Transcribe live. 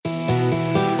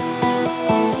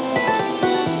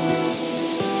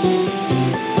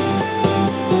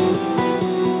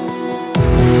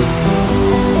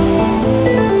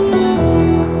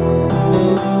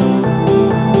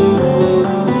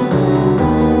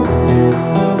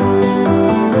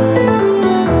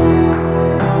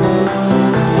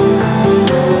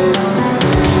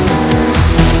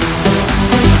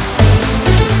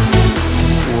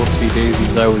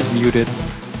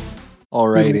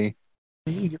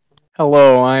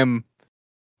Hello, I'm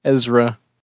Ezra.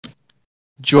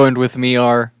 Joined with me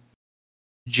are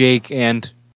Jake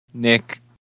and Nick.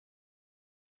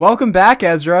 Welcome back,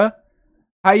 Ezra.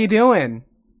 How you doing,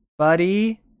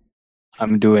 buddy?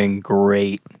 I'm doing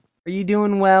great. Are you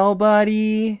doing well,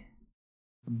 buddy?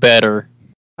 Better.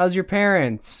 How's your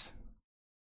parents?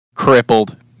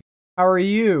 Crippled. How are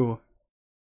you?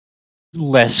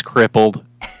 Less crippled.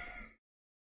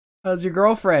 How's your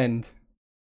girlfriend?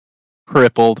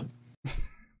 Crippled.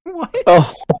 What?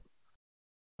 Oh,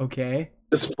 Okay.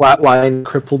 just flatline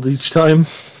crippled each time.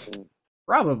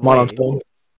 Probably. Monotone.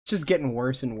 It's just getting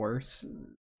worse and worse.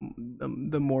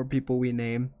 The more people we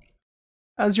name.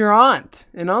 How's your aunt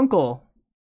and uncle?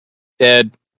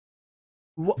 Dead.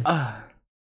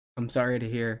 I'm sorry to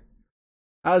hear.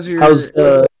 How's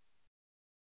the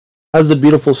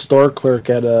beautiful store clerk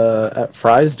at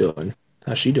Fry's doing?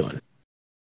 How's she doing?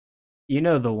 You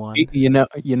know the one. You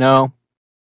know,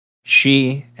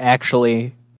 she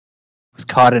actually was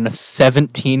caught in a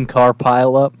 17-car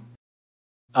pileup,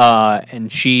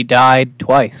 and she died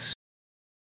twice.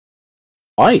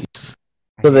 Twice.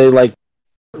 So they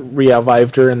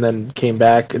revived her and then came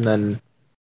back and then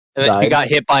And then she died? got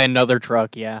hit by another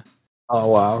truck, yeah. Oh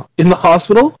wow. In the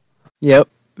hospital? Yep.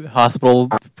 Hospital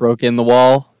broke in the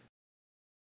wall.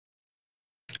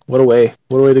 What a way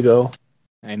to go.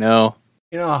 I know.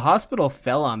 You know, a hospital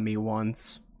fell on me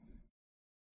once.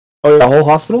 Oh, the whole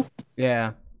hospital?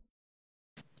 Yeah.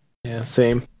 Yeah,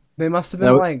 same. They must have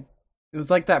That been it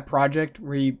was like that project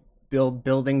where you build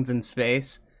buildings in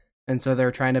space, and so they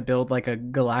were trying to build like a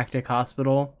galactic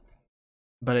hospital,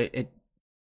 but it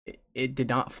did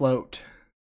not float.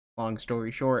 Long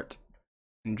story short,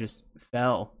 and just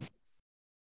fell.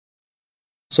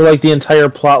 So the entire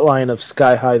plot line of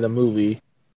Sky High the movie,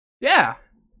 Yeah,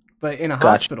 but in a Gotcha.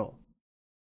 hospital.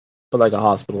 but like a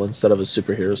hospital instead of a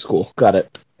superhero school. Got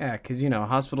it. Yeah, because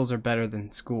hospitals are better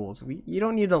than schools. You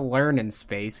don't need to learn in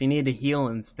space. You need to heal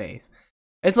in space.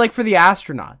 It's like for the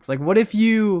astronauts. Like, what if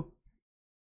you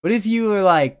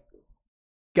were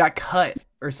got cut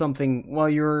or something while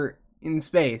you were in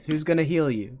space? Who's gonna heal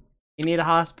you? You need a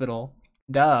hospital.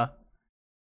 Duh.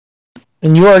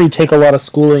 And you already take a lot of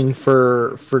schooling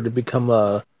for to become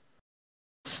a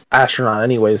astronaut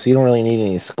anyway, so you don't really need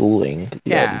any schooling. You've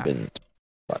Yeah. already been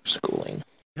much schooling.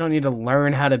 You don't need to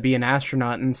learn how to be an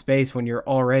astronaut in space when you're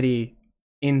already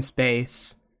in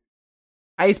space.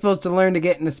 How are you supposed to learn to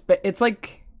get into space? It's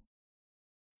like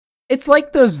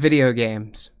those video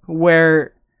games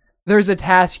where there's a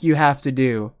task you have to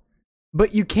do,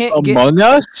 but you can't Among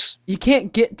Us? you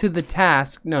can't get to the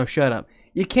task. No, shut up.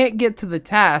 You can't get to the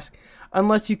task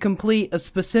unless you complete a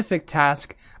specific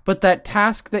task, but that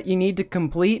task that you need to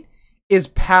complete is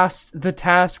past the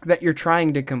task that you're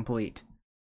trying to complete.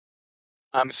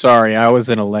 I'm sorry, I was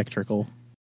in electrical.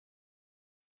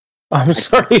 I'm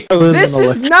sorry. I was This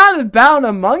is not about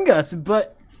Among Us,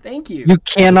 but thank you. You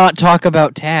cannot talk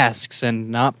about tasks and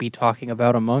not be talking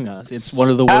about Among Us. It's one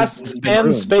of the worst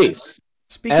tasks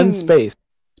and space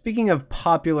Speaking of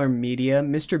popular media,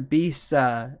 Mr. Beast's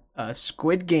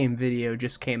Squid Game video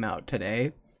just came out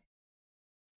today.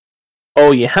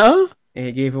 Oh yeah. And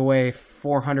he gave away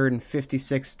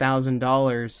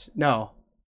 $456,000. No.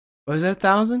 Was it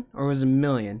 1,000 or was it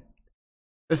 1,000,000?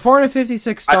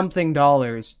 $456 something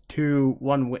dollars to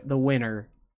the winner.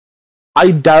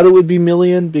 I doubt it would be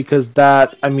million because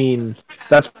that's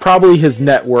probably his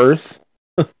net worth.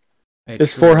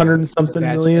 It's 400 and something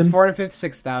million. It's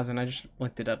 456,000. I just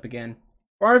looked it up again.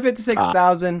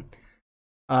 $456,000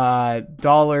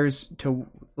 dollars to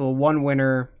the one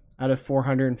winner out of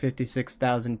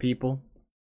 456,000 people,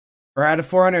 or out of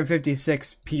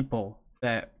 456 people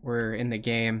that were in the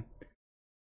game.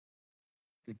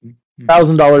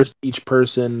 $1,000 each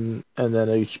person, and then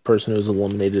each person who's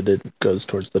eliminated it goes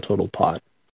towards the total pot.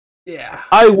 Yeah.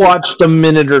 I watched a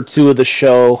minute or two of the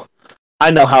show.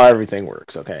 I know how everything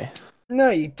works. Okay. No,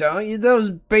 you don't. That was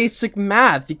basic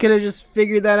math. You could have just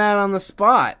figured that out on the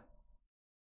spot.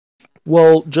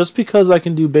 Well, just because I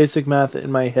can do basic math in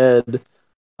my head,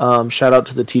 shout out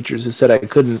to the teachers who said I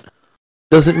couldn't,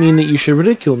 doesn't mean that you should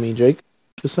ridicule me, Jake.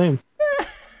 Just saying.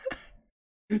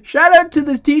 Shout out to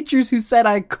the teachers who said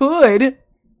I could,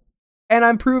 and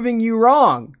I'm proving you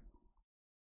wrong.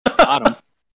 Got 'em.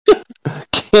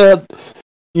 Can't,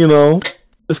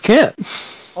 just can't.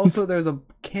 Also, there's a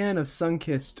can of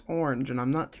Sunkissed orange, and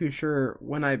I'm not too sure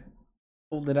when I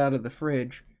pulled it out of the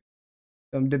fridge.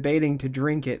 I'm debating to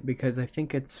drink it because I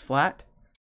think it's flat.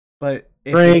 But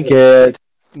if Drink it's it.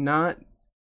 not,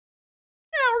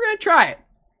 we're gonna try it.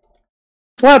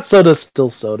 Flat soda's still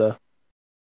soda.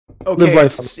 Okay, Live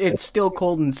life it's still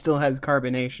cold and still has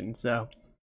carbonation, so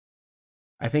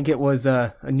I think it was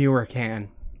a newer can.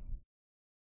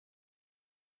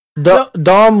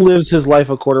 Dom lives his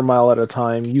life a quarter mile at a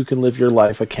time. You can live your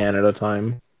life a can at a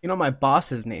time. You know, my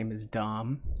boss's name is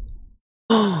Dom.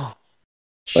 Like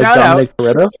Shout Dominic out.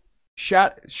 Toretto?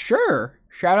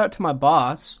 Shout out to my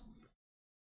boss.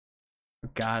 Oh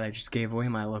God, I just gave away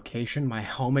my location, my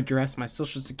home address, my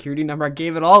social security number. I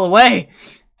gave it all away.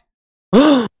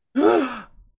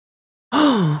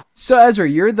 So Ezra,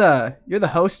 you're the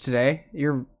host today.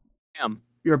 You're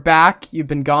back. You've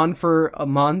been gone for a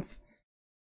month.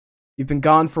 You've been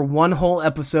gone for one whole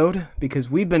episode because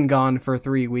we've been gone for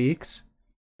 3 weeks.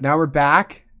 Now we're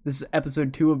back. This is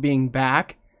episode 2 of being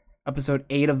back. Episode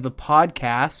 8 of the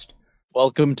podcast.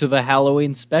 Welcome to the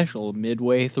Halloween special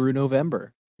midway through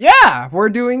November. Yeah, we're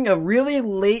doing a really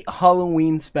late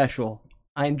Halloween special.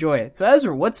 I enjoy it. So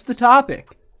Ezra, what's the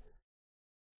topic?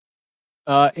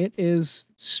 It is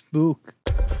spook.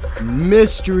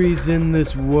 Mysteries in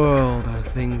this world are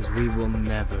things we will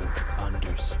never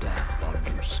understand.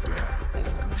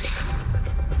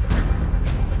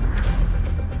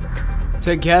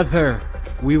 Together,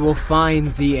 we will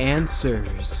find the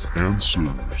answers.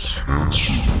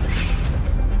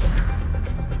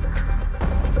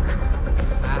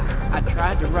 I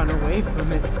tried to run away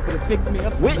from it, but it picked me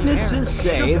up. Witnesses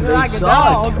say they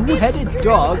saw a two-headed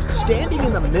dog standing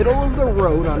in the middle of the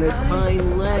road on its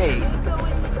hind legs.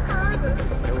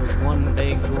 There was one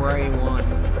big gray one,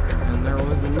 and there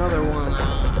was another one,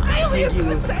 I think he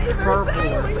was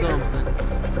purple or something.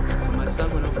 When my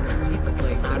son went over to the pizza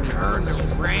place, and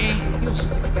he was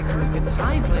just expecting a good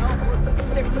time, but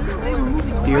they were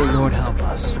moving. Dear Lord, help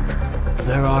us.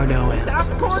 There are no answers.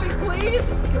 Stop recording, please!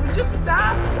 Can we just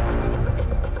stop?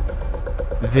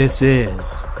 This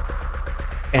is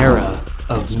Era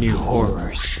of New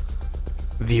Horrors.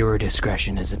 Viewer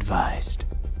discretion is advised.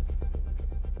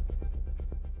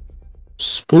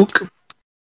 Spook?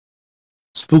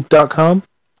 Spook.com?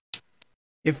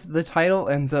 If the title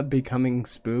ends up becoming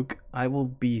Spook, I will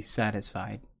be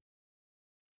satisfied.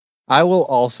 I will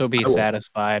also be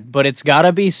satisfied, but it's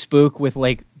gotta be spook with,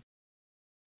 like,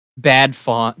 bad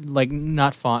font. Like,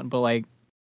 not font, but, like,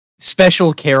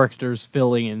 special characters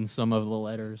filling in some of the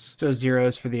letters. So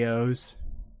zeros for the O's.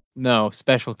 No,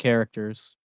 special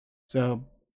characters. So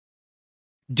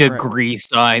degree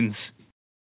signs.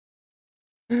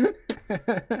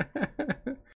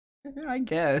 I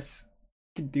guess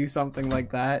could do something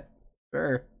like that.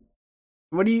 Sure.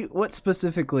 What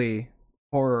specifically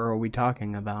horror are we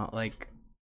talking about? Like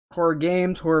horror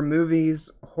games, horror movies,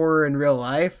 horror in real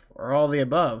life, or all the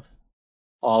above?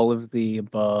 All of the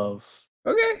above.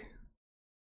 Okay.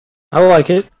 I like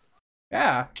it.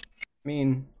 Yeah. I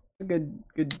mean, a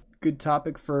good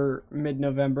topic for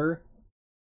mid-November.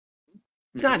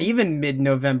 It's not even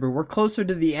mid-November. We're closer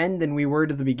to the end than we were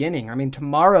to the beginning. I mean,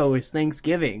 tomorrow is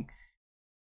Thanksgiving.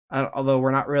 Although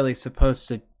we're not really supposed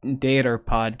to date our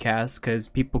podcast because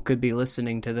people could be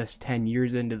listening to this 10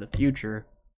 years into the future.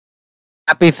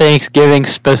 Happy Thanksgiving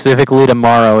specifically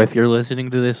tomorrow. If you're listening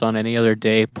to this on any other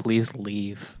day, please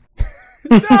leave.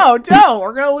 No, don't!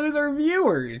 We're gonna lose our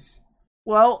viewers!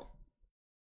 Well,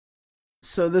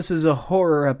 so this is a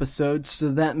horror episode, so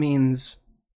that means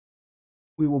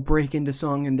we will break into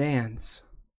song and dance.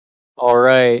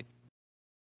 Alright.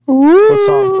 What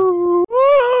song?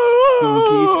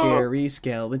 Spooky, scary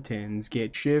skeletons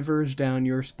get shivers down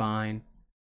your spine.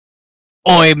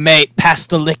 Oi, mate, pass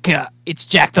the liquor. It's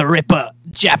Jack the Ripper,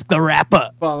 Jack the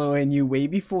Rapper. Following you way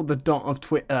before the dawn of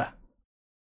Twitter.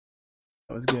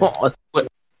 That was good. Oh,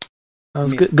 that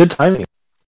was good timing.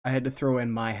 I had to throw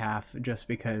in my half just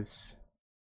because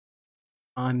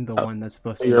I'm the one that's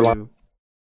supposed to you're do.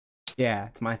 Yeah,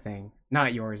 it's my thing.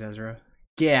 Not yours, Ezra.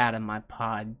 Get out of my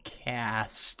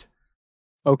podcast.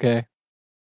 Okay.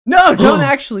 No, don't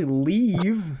actually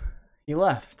leave. He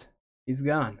left. He's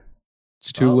gone.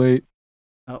 It's too late.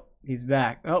 Oh, he's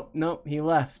back. Oh, no, he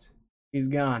left. He's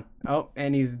gone. Oh,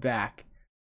 and he's back.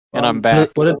 And I'm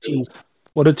back. What a tease.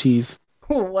 What a tease.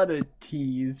 What a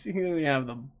tease. He doesn't have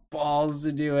the balls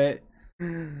to do it.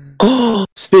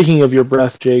 Speaking of your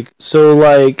breath, Jake, so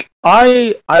like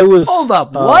I was Hold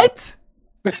up, what?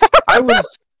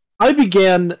 I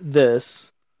began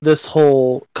this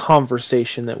whole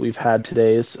conversation that we've had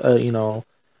today is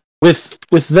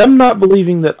with them not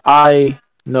believing that I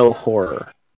know horror.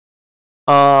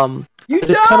 You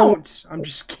don't. I'm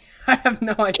just kidding. I have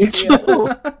no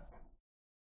idea.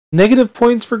 Negative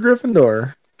points for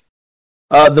Gryffindor.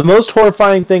 The most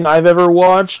horrifying thing I've ever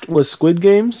watched was Squid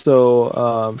Game,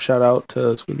 so shout out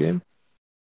to Squid Game.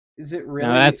 Is it really?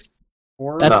 No, that's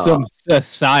horror? some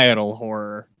societal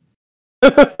horror.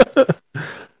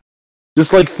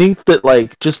 Just like think that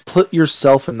like just put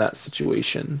yourself in that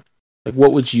situation. Like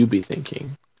what would you be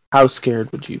thinking? How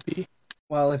scared would you be?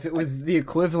 Well, if it was the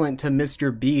equivalent to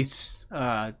Mr. Beast's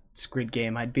Squid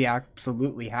Game, I'd be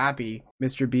absolutely happy.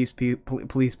 Mr. Beast,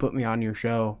 please put me on your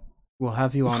show. We'll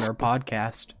have you on our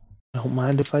podcast. Don't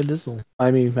mind if I dizzle.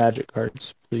 I mean magic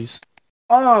cards, please.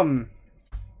 No,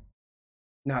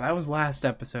 that was last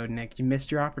episode, Nick. You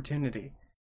missed your opportunity.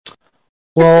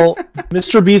 Well,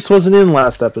 Mr. Beast wasn't in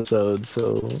last episode,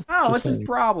 so... Oh, what's his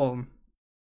problem?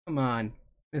 Come on,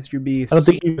 Mr. Beast. I don't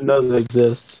think he even knows it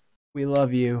exists. We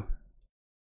love you.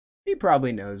 He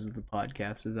probably knows the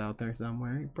podcast is out there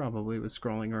somewhere. He probably was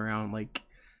scrolling around, like,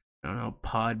 I don't know,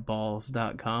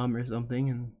 podballs.com or something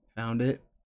and found it.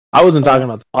 I wasn't talking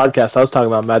about the podcast. I was talking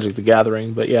about Magic the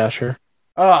Gathering, but yeah, sure.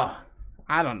 Oh,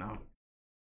 I don't know.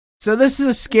 So this is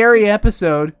a scary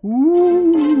episode.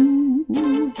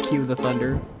 Ooh, cue the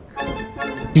thunder.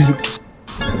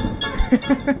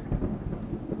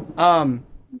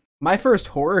 My first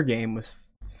horror game was...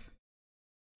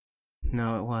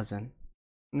 No, it wasn't.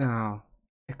 No,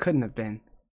 it couldn't have been.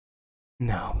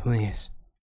 No, please.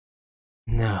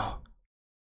 No.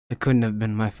 It couldn't have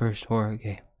been my first horror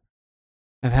game.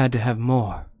 I've had to have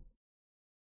more.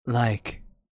 Like,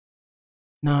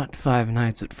 not Five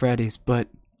Nights at Freddy's, but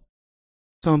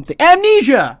something.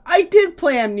 Amnesia! I did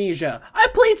play Amnesia. I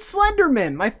played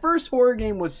Slenderman. My first horror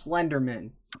game was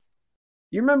Slenderman.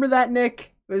 You remember that,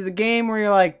 Nick? It was a game where you're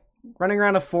like running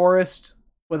around a forest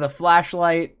with a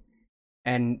flashlight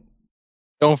and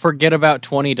Don't forget about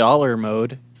 $20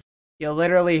 mode. you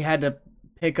literally had to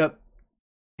pick up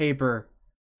paper.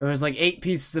 There was like 8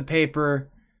 pieces of paper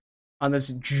on this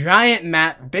giant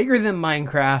map, bigger than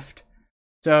Minecraft.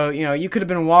 So, you know, you could have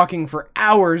been walking for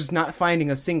hours not finding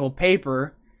a single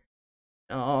paper.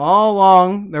 All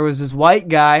along, there was this white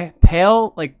guy,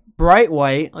 pale, like bright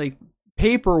white, like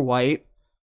paper white,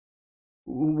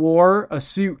 who wore a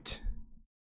suit.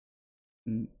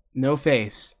 No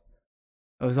face.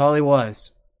 That was all he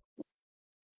was.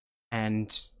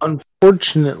 And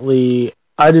Unfortunately,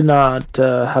 I did not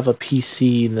have a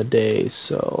PC in the day,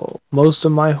 so most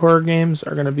of my horror games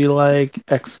are going to be like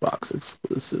Xbox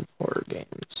exclusive horror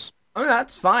games. I mean,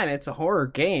 that's fine. It's a horror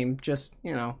game. Just,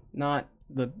 you know, not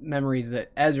the memories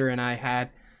that Ezra and I had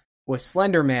with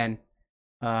Slenderman.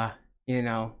 You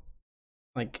know,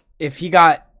 like if he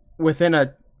got within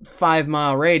a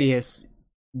 5-mile radius,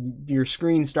 your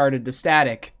screen started to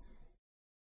static.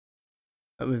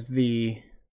 It was the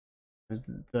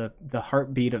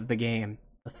heartbeat of the game,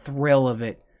 the thrill of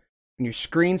it. When your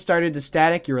screen started to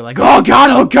static, you were like, oh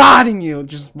god, and you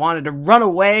just wanted to run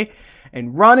away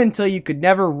and run until you could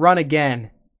never run again.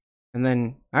 And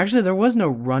then, actually, there was no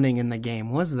running in the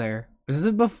game, was there? Was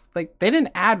it like they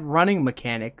didn't add running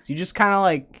mechanics? You just kind of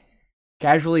like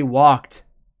casually walked.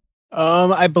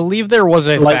 I believe there was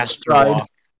a Light faster stride. walk.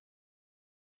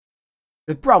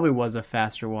 It probably was a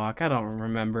faster walk. I don't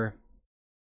remember.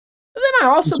 But then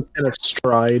I And a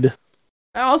stride.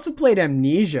 also played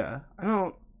Amnesia.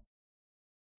 I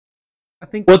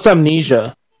think What's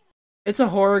Amnesia? it's a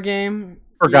horror game.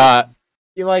 Forgot.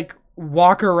 You like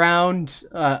walk around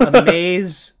a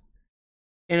maze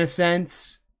in a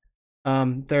sense.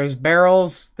 There's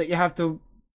barrels that you have to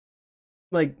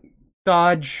like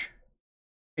dodge,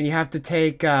 and you have to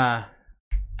take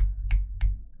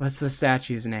what's the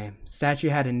statue's name? Statue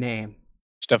had a name.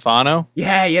 Stefano?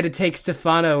 Yeah, you had to take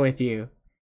Stefano with you.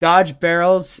 Dodge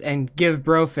barrels and give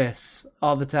brofist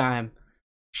all the time.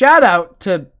 Shout out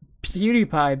to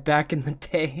PewDiePie back in the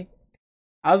day.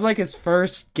 I was like his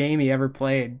first game he ever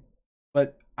played.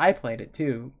 But I played it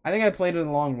too. I think I played it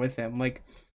along with him. Like,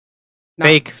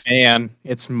 Fake fan.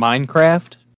 It's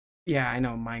Minecraft? yeah, I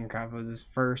know Minecraft was his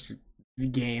first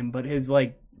game, but his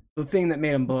like the thing that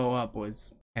made him blow up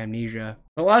was Amnesia.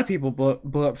 A lot of people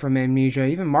blew up from Amnesia.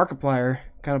 Even Markiplier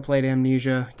kind of played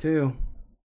Amnesia too.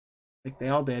 Like they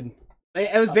all did.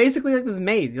 It was basically like this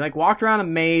maze. You like walked around a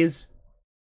maze,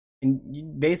 and you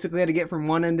basically had to get from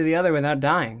one end to the other without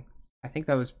dying. I think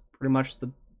that was pretty much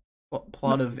the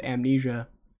plot of Amnesia.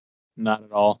 Not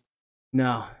at all.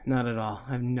 No, not at all.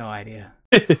 I have no idea.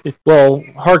 Well,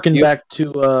 harken Yep. back to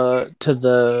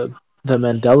the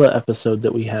Mandela episode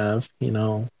that we have, you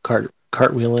know,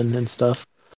 cartwheeling and stuff.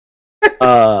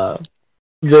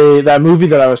 That movie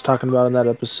that I was talking about in that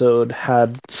episode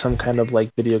had some kind of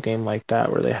like video game like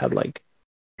that where they had like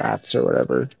rats or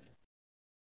whatever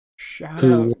Shout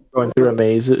who out. were going through a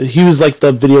maze. He was like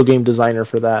the video game designer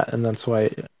for that, and that's why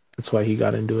he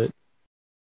got into it.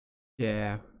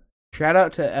 Yeah. Shout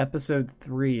out to episode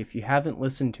 3. If you haven't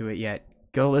listened to it yet,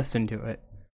 go listen to it.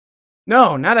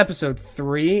 No, not episode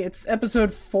 3. It's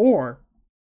episode 4.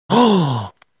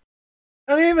 Oh,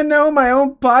 I don't even know my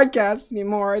own podcast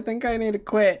anymore. I think I need to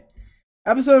quit.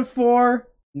 Episode 4,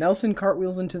 Nelson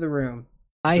cartwheels into the room.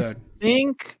 I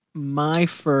think my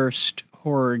first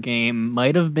horror game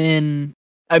might have been,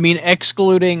 I mean,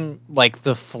 excluding like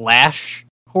the Flash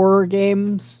horror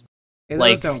games. Hey, those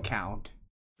like, don't count.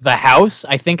 The House,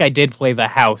 I think I did play The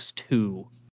House 2.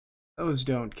 Those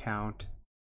don't count.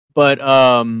 But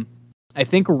I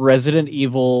think Resident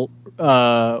Evil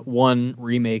 1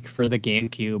 remake for the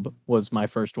GameCube was my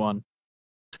first one.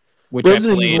 Which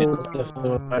Resident I played. Evil is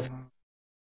definitely my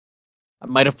I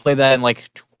might have played that in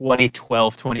like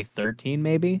 2012, 2013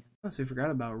 maybe. I honestly forgot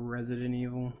about Resident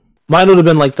Evil. Mine would have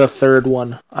been like the third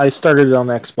one. I started it on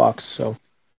Xbox, so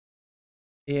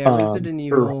Yeah, Resident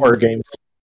for Evil. horror games.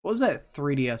 What was that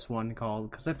 3DS one called?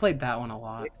 Because I played that one a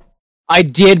lot. I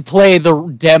did play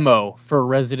the demo for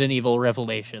Resident Evil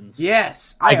Revelations.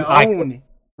 Yes, I own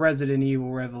Resident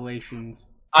Evil Revelations.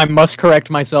 I must correct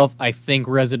myself. I think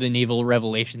Resident Evil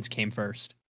Revelations came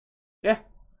first. Yeah.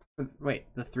 Wait,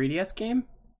 the 3DS game?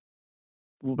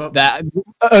 But That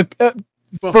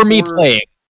for me playing.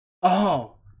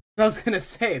 Oh, I was gonna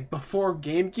say before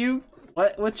GameCube.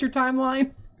 What's your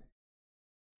timeline?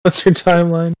 What's your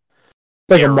timeline?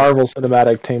 Like Error. a Marvel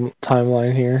Cinematic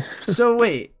timeline here. So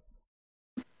wait.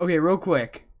 Okay, real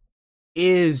quick.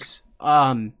 Is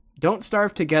Don't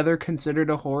Starve Together considered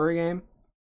a horror game?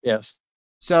 Yes.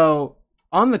 So,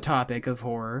 on the topic of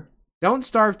horror, Don't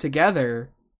Starve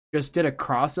Together just did a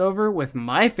crossover with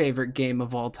my favorite game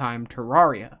of all time,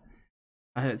 Terraria.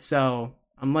 So,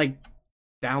 I'm like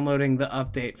downloading the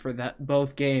update for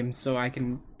both games so I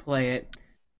can play it.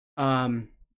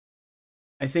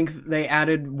 I think they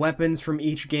added weapons from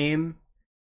each game,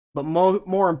 but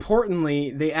more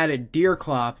importantly, they added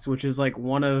Deerclops, which is like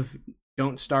one of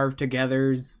Don't Starve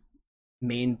Together's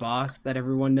main boss that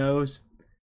everyone knows.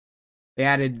 They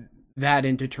added that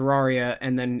into Terraria,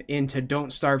 and then into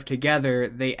Don't Starve Together,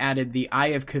 they added the Eye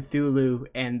of Cthulhu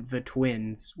and the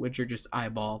Twins, which are just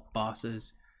eyeball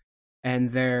bosses.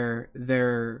 And their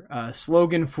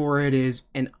slogan for it is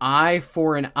an eye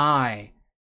for an eye.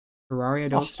 Terraria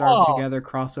Don't Starve Together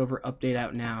crossover update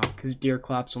out now, because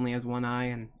Deerclops only has one eye,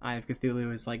 and Eye of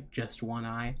Cthulhu is like just one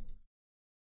eye.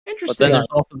 Interesting. But then there's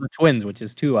also the Twins, which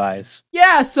is 2 eyes.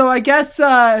 Yeah, so I guess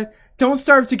Don't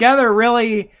Starve Together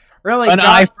really an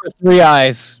eye for 3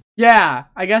 eyes. Yeah,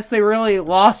 I guess they really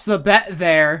lost the bet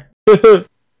there.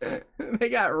 They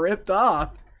got ripped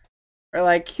off. They're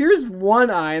like, here's one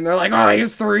eye, and they're like, oh,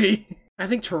 here's 3. I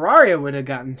think Terraria would have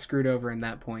gotten screwed over in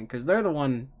that point, because they're the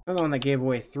one that gave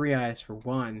away 3 eyes for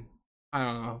 1. I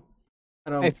don't know.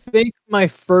 I think my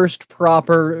first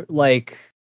proper,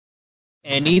 like,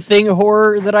 anything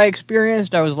horror that I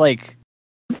experienced, I was like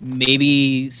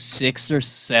maybe 6 or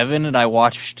 7, and I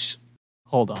watched.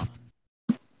 Hold on.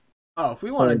 Oh, if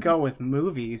we want to go with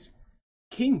movies,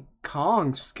 King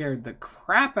Kong scared the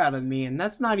crap out of me, and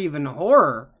that's not even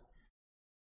horror.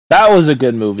 That was a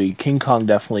good movie. King Kong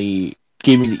definitely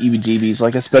gave me the EBGBs,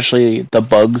 like especially the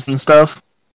bugs and stuff.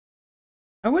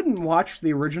 I wouldn't watch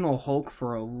the original Hulk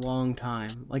for a long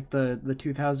time, like the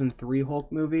 2003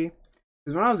 Hulk movie.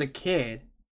 Because when I was a kid,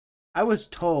 I was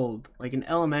told, like in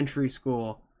elementary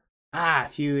school,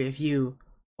 if you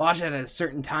watch it at a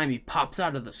certain time, he pops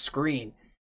out of the screen.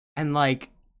 And like,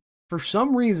 for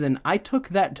some reason, I took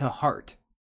that to heart.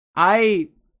 I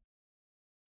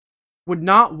would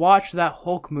not watch that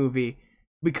Hulk movie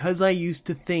because I used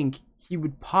to think he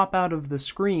would pop out of the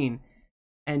screen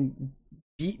and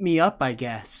beat me up, I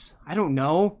guess. I don't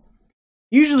know.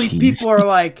 Usually people are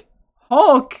like,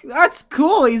 Hulk, that's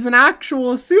cool, he's an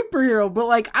actual superhero, but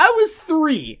like, I was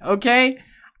 3, okay?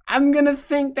 I'm gonna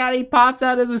think that he pops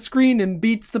out of the screen and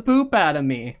beats the poop out of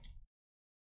me.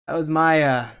 That was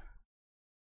my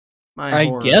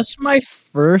horror. Guess my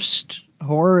first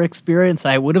horror experience,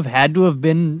 I would have had to have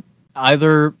been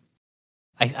either,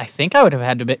 I think I would have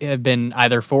had to have been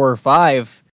either 4 or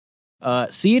 5,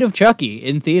 Seed of Chucky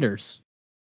in theaters.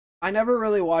 I never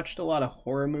really watched a lot of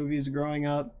horror movies growing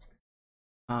up,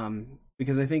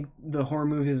 because I think the horror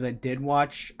movies I did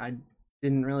watch, I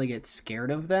didn't really get scared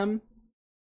of them.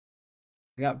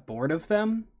 I got bored of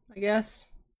them, I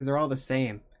guess, because they're all the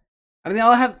same. I mean, they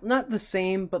all have, not the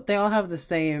same, but they all have the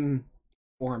same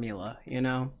formula, you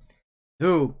know?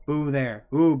 Ooh, boo there.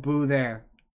 Ooh, boo there.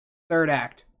 Third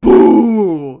act.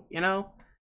 Boo! You know?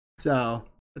 So,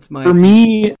 that's my... For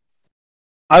me,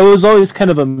 I was always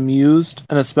kind of amused,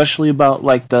 and especially about,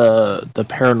 like, the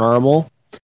paranormal.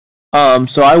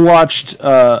 So I watched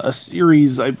a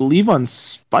series, I believe, on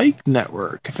Spike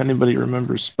Network, if anybody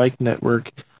remembers Spike Network.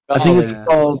 I think it's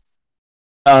called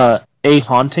A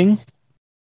Haunting.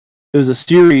 It was a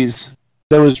series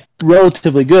that was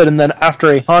relatively good. And then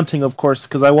after A Haunting, of course,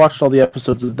 because I watched all the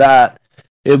episodes of that,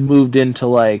 it moved into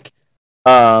like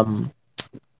Zach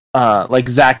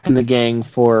and the gang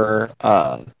for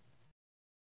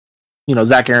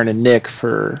Zach, Aaron, and Nick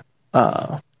for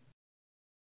I'm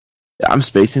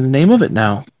spacing the name of it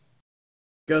now.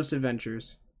 Ghost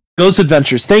Adventures. Ghost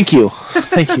Adventures. Thank you.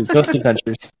 Ghost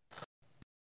Adventures.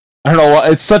 I don't know why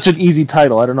it's such an easy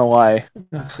title. I don't know why.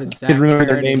 I said I can remember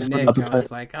their Aaron, names, and but Nick. not the I title.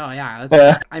 was like, oh yeah,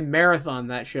 Yeah. I marathon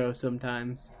that show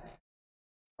sometimes.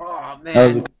 Oh That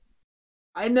man, was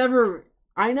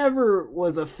I never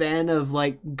was a fan of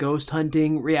like ghost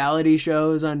hunting reality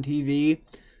shows on TV,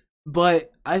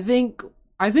 but I think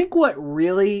what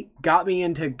really got me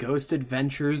into Ghost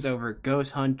Adventures over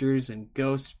Ghost Hunters and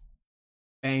Ghost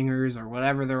Bangers or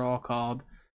whatever they're all called.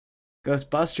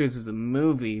 Ghostbusters is a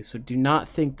movie, so do not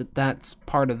think that that's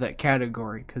part of that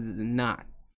category, because it's not.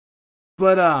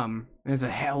 But it's a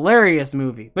hilarious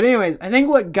movie. But anyways, I think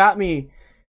what got me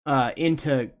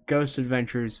into Ghost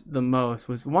Adventures the most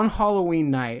was one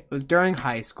Halloween night. It was during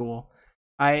high school.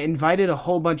 I invited a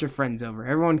whole bunch of friends over.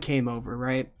 Everyone came over,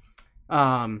 right?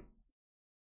 And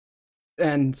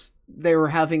they were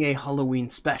having a Halloween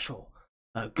special.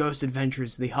 Ghost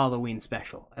Adventures, the Halloween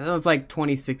special. And that was like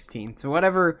 2016. So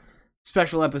whatever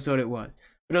special episode it was.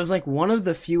 But it was like one of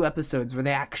the few episodes where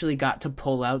they actually got to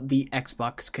pull out the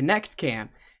Xbox Kinect cam.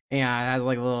 And it had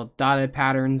like little dotted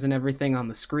patterns and everything on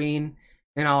the screen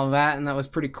and all of that. And that was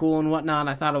pretty cool and whatnot.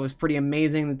 I thought it was pretty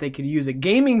amazing that they could use a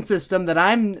gaming system that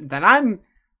I'm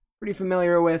pretty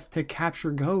familiar with to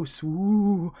capture ghosts.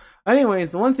 Woo.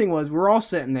 Anyways, the one thing was we're all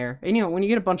sitting there, and when you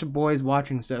get a bunch of boys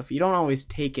watching stuff, you don't always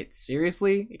take it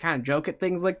seriously. You kind of joke at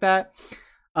things like that.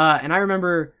 And I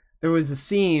remember there was a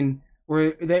scene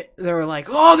where they were like,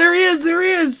 "Oh, there he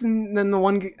is!" And then the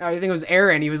one, I think it was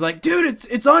Aaron, he was like, "Dude,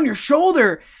 it's on your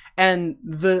shoulder!" And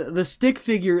the stick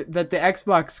figure that the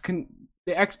Xbox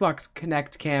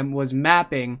Kinect cam was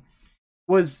mapping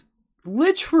was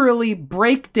literally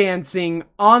breakdancing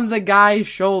on the guy's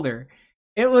shoulder.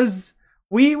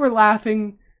 We were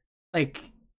laughing like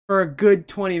for a good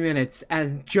 20 minutes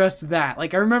at just that.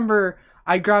 Like I remember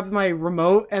I grabbed my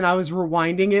remote and I was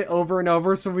rewinding it over and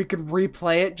over so we could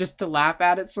replay it just to laugh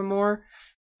at it some more.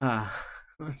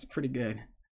 That's pretty good.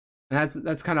 And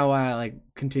that's kind of why I like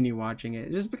continue watching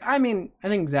it. I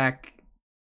think Zach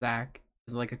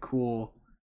is like he's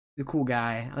a cool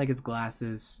guy. I like his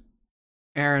glasses.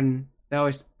 Aaron, they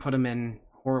always put him in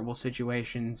horrible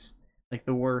situations, like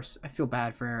the worst. I feel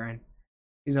bad for Aaron.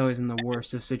 He's always in the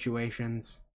worst of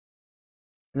situations.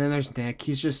 And then there's Nick.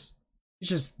 He's just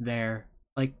there.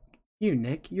 Like, you,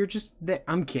 Nick, you're just there.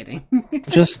 I'm kidding.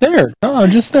 just there. No,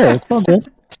 I'm just there. It's all good.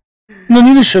 No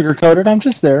need to sugarcoat it. I'm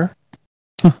just there.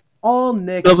 All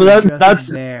Nick's that's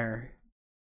there.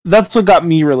 That's what got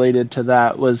me related to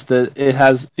that, was that it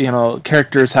has,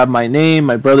 characters have my name,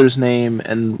 my brother's name,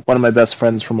 and one of my best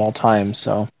friends from all time.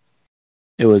 So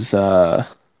it was,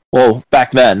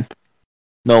 back then.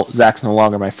 No, Zach's no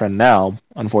longer my friend now,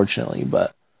 unfortunately,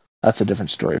 but that's a different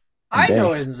story. I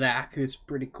know a Zach who's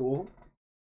pretty cool.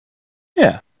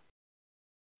 Yeah.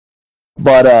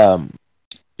 But,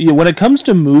 when it comes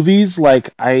to movies,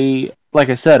 like I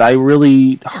said, I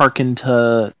really hearken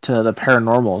to the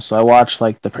paranormal. So I watched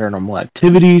like the Paranormal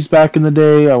Activities back in the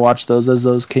day. I watched those as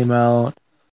those came out.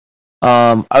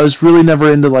 I was really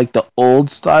never into like the old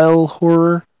style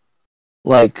horror,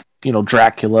 like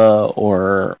Dracula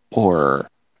or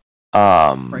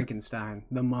Frankenstein,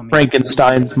 the Mummy,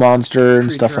 Frankenstein's monster and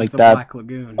stuff like that. Black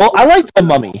Lagoon. Well, I liked the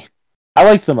Mummy.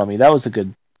 That was a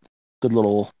good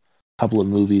little couple of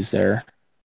movies there.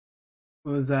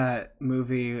 What was that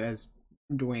movie as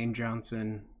Dwayne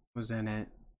Johnson was in it?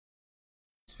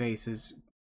 His face is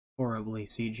horribly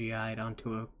CGI'd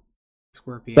onto a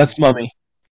scorpion. That's Mummy.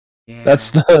 Yeah.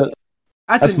 That's a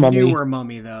Mummy. newer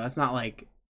Mummy though. That's not like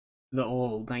the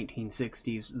old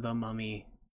 1960s The Mummy,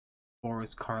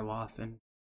 Boris Karloff and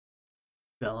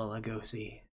Bela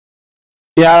Lugosi.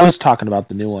 Yeah, I was talking about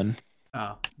the new one.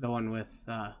 Oh, the one with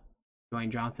Dwayne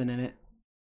Johnson in it.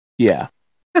 Yeah.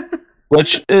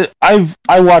 Which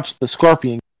I watched the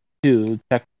Scorpion too.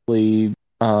 Technically,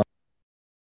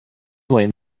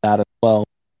 Dwayne that as well.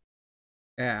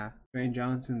 Yeah, Dwayne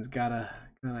Johnson's got a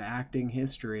kind of acting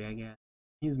history, I guess.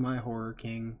 He's my horror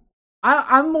king.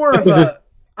 I'm more of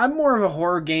a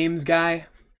horror games guy.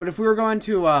 But if we're going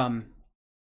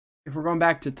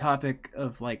back to topic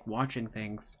of like watching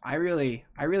things, I really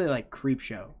like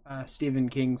Creepshow. Stephen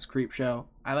King's Creepshow.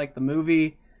 I like the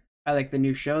movie. I like the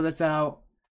new show that's out.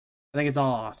 I think it's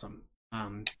all awesome.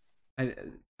 I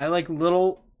like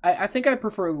little. I think I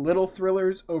prefer little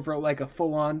thrillers over like a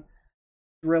full-on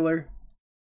thriller.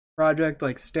 project,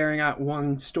 like staring at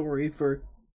one story for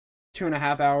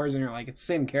 2.5 hours, and you're like, it's the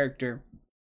same character.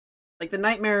 Like the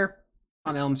Nightmare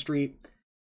on Elm Street,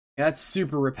 yeah, that's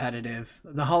super repetitive.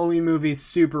 The Halloween movie's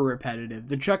super repetitive.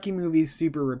 The Chucky movie's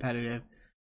super repetitive.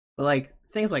 But like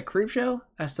things like Creepshow,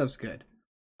 that stuff's good.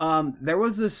 There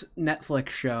was this Netflix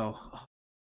show. What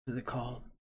is it called?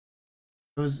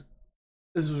 This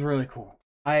was really cool.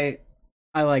 I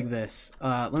like this.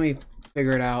 Let me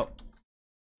figure it out.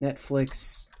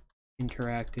 Netflix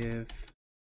interactive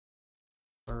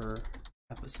per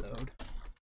episode.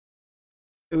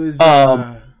 It was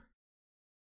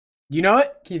you know it?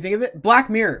 Can you think of it?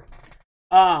 Black Mirror.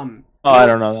 I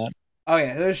don't know that. Oh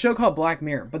yeah, there's a show called Black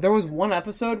Mirror, but there was one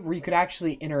episode where you could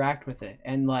actually interact with it,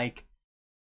 and like,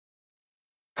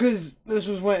 because this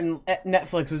was when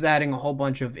Netflix was adding a whole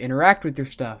bunch of interact with your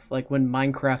stuff. Like when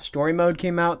Minecraft Story Mode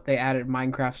came out, they added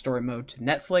Minecraft Story Mode to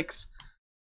Netflix.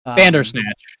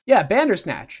 Bandersnatch. Yeah,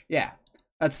 Bandersnatch. Yeah,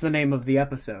 that's the name of the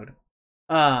episode.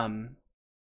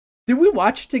 Did we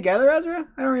watch it together, Ezra?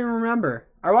 I don't even remember.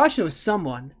 I watched it with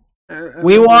someone.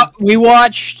 We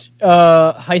watched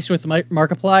Heist with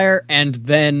Markiplier, and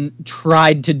then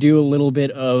tried to do a little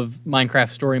bit of Minecraft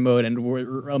Story Mode, and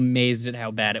were amazed at how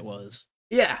bad it was.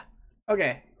 Yeah.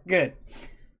 Okay. Good.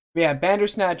 Yeah,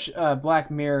 Bandersnatch,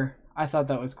 Black Mirror. I thought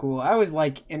that was cool. I always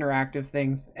like interactive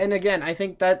things, and again, I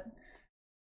think that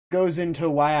goes into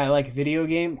why I like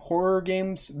horror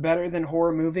games better than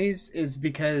horror movies, is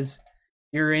because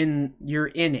you're in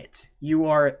it. You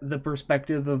are the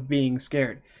perspective of being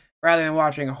scared. Rather than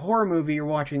watching a horror movie, you're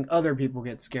watching other people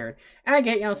get scared. And I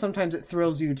get, sometimes it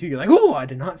thrills you too. You're like, oh, I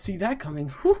did not see that coming.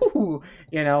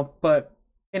 But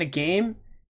in a game,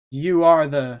 you are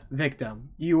the victim.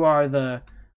 You are the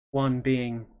one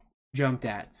being jumped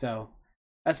at. So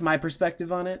that's my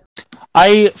perspective on it.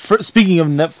 Speaking of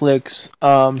Netflix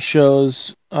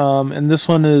shows, and this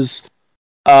one is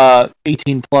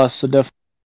 18 plus, so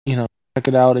definitely check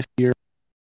it out if you're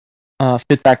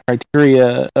fit that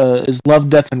criteria. Is Love,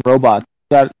 Death, and Robots.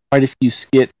 Got quite a few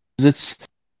skits.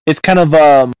 It's kind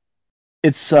of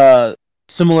it's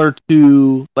similar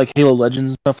to like Halo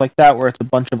Legends and stuff like that, where it's a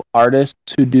bunch of artists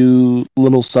who do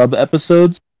little sub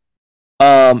episodes.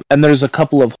 And there's a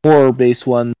couple of horror based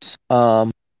ones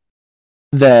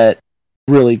that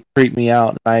really creep me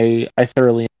out. I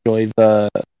thoroughly enjoy the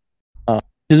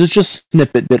because it's just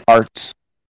snippet bit arts,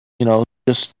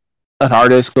 just an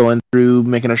artist going through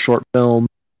making a short film,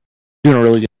 doing a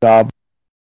really good job.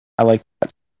 I like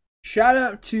that. Shout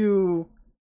out to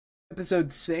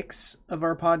episode 6 of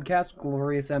our podcast,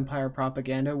 Glorious Empire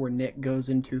Propaganda, where Nick goes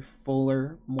into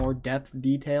fuller, more depth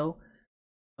detail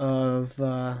of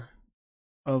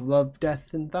Love,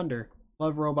 Death, and Thunder.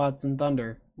 Love, Robots, and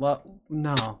Thunder.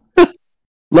 No.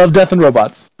 Love, Death, and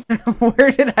Robots.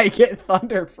 Where did I get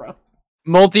Thunder from?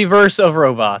 Multiverse of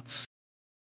Robots.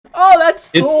 Oh, that's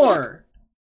Thor!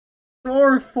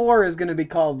 Thor 4 is going to be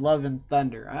called Love and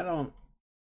Thunder.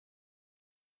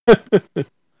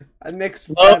 I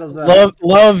mixed titles up.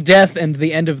 Love, Death, and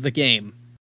the End of the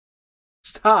Game.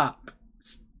 Stop.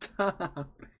 You're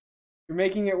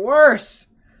making it worse.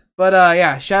 But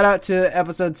yeah, shout out to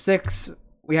episode 6.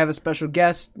 We have a special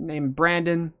guest named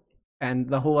Brandon, and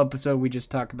the whole episode we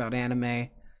just talk about anime.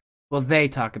 Well, they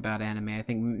talk about anime. I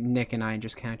think Nick and I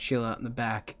just kind of chill out in the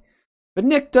back. But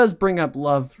Nick does bring up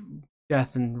Love,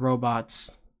 Death, and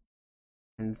Robots,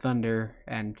 and Thunder,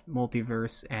 and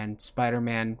Multiverse, and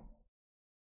Spider-Man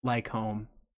Like Home.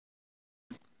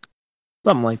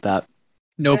 Something like that.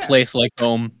 No place like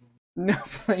home. No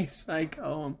place like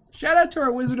home. Shout out to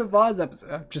our Wizard of Oz episode.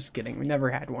 Oh, just kidding. We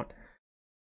never had one.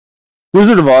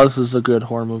 Wizard of Oz is a good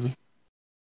horror movie.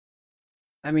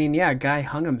 I mean, yeah, a guy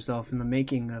hung himself in the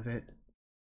making of it.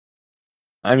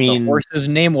 I mean, the horse's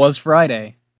name was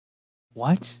Friday.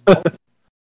 What?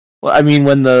 Well, I mean,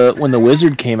 when the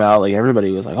wizard came out, like everybody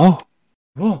was like, "Oh,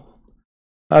 whoa!"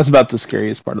 That's about the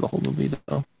scariest part of the whole movie,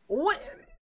 though.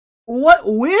 What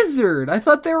wizard? I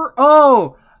thought they were.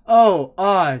 Oh,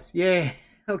 Oz. Yeah.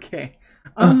 Okay.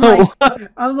 I'm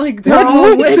like, they're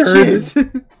all witches.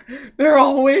 They're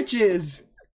all witches.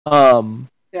 Yeah,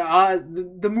 Oz.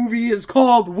 The movie is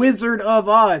called Wizard of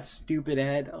Oz. Stupid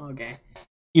head. Okay.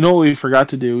 You know what we forgot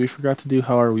to do? We forgot to do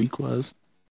how our week was.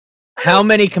 How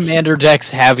many Commander decks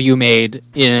have you made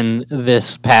in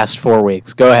this past 4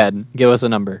 weeks? Go ahead. Give us a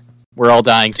number. We're all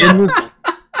dying to.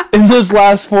 In this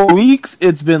last 4 weeks,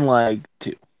 it's been like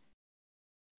 2.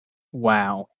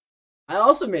 Wow. I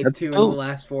also made 2 in the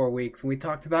last 4 weeks, and we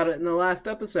talked about it in the last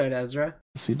episode, Ezra.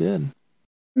 Yes, we did.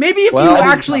 Maybe if you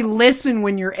actually listen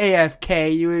when you're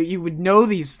AFK, you would know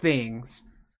these things.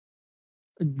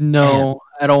 No,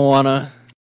 I don't wanna.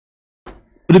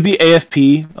 Would it be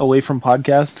AFP, away from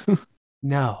podcast?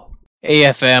 No.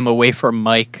 AFM, away from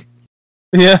Mike.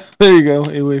 Yeah, there you go.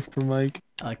 Away from Mike.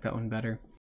 I like that one better.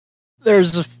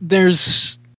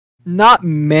 There's not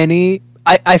many.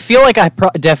 I feel like I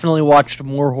definitely watched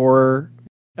more horror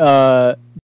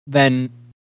than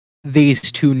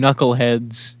these two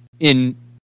knuckleheads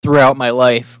throughout my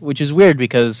life, which is weird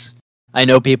because I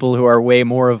know people who are way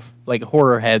more of like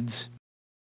horror heads.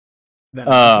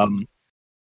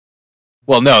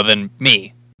 Well, no, than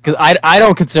me, because I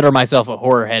don't consider myself a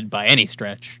horror head by any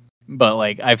stretch, but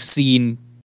like I've seen,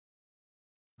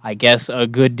 I guess, a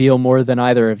good deal more than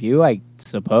either of you, I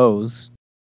suppose.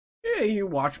 Yeah, you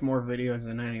watch more videos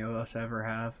than any of us ever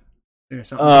have. There's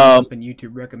something up in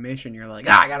YouTube recommendation, you're like,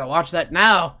 I gotta watch that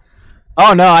now.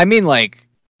 Oh no, I mean like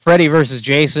Freddy vs.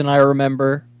 Jason, I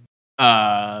remember.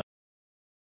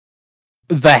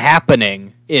 The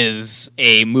Happening is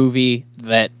a movie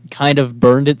that kind of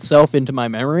burned itself into my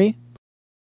memory.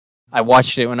 I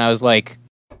watched it when I was like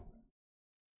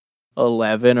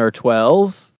 11 or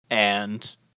 12,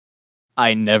 and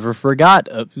I never forgot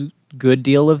a good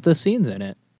deal of the scenes in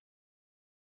it.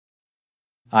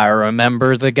 I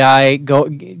remember the guy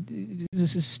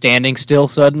standing still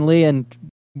suddenly and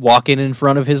walking in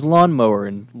front of his lawnmower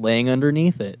and laying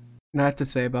underneath it. You know what I have to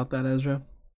say about that, Ezra?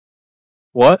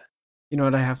 What? You know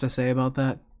what I have to say about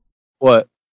that? What?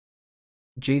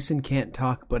 Jason can't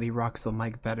talk, but he rocks the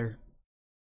mic better.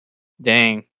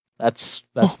 Dang. That's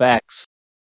facts.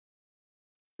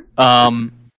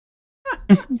 That's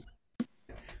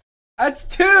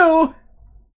 2!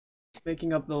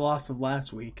 Making up the loss of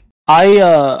last week.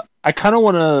 I kind of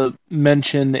want to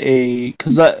mention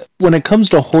because when it comes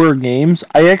to horror games,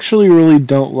 I actually really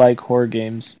don't like horror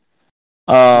games.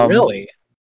 Really?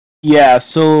 Yeah,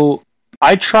 so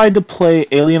I tried to play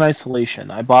Alien Isolation.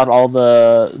 I bought all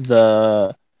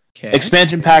the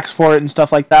expansion packs for it and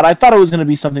stuff like that. I thought it was going to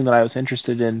be something that I was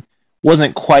interested in.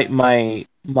 Wasn't quite my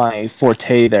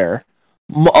forte there.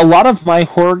 A lot of my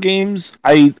horror games,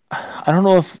 I don't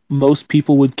know if most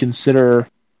people would consider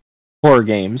horror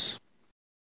games.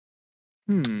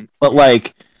 But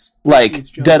like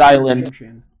Dead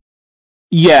Island.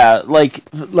 Yeah,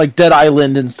 like Dead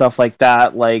Island and stuff like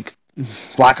that, like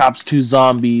Black Ops 2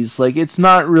 Zombies. Like, it's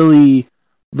not really,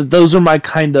 those are my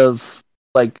kind of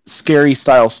like scary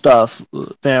style stuff,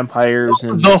 vampires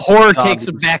and the horror zombies. Takes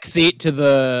a backseat to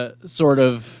the sort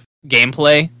of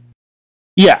gameplay.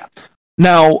 Yeah.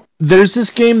 Now, there's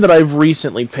this game that I've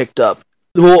recently picked up.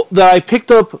 Well, that I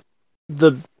picked up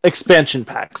the expansion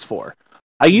packs for.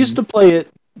 I used to play it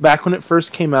back when it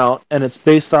first came out, and it's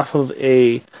based off of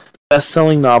a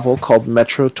best-selling novel called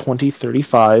Metro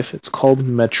 2035. It's called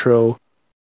Metro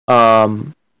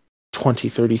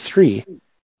 2033.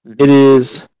 It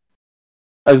is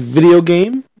a video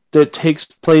game that takes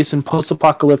place in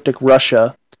post-apocalyptic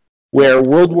Russia, where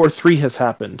World War III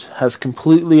has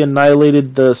completely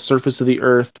annihilated the surface of the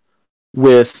Earth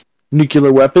with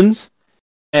nuclear weapons,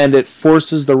 and it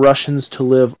forces the Russians to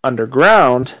live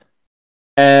underground,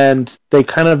 and they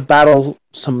kind of battle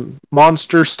some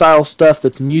monster-style stuff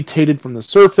that's mutated from the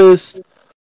surface.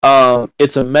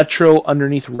 It's a metro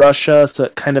underneath Russia, so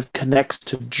it kind of connects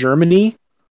to Germany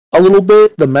a little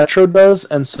bit, the metro does,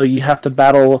 and so you have to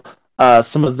battle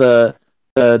some of the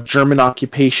German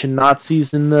occupation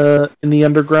Nazis in the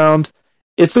underground.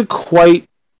 It's a quite...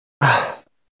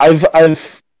 I've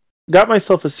got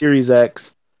myself a Series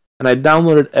X, and I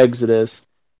downloaded Exodus,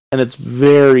 and it's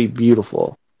very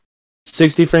beautiful.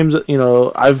 60 frames,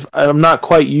 I'm not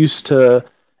quite used to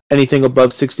anything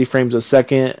above 60 frames a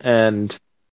second, and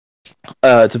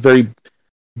it's a very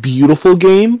beautiful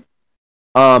game,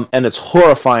 and it's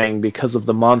horrifying because of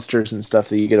the monsters and stuff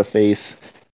that you get to face,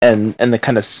 and the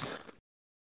kind of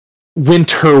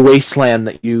winter wasteland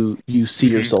that you see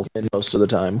yourself in most of the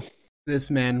time. This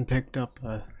man picked up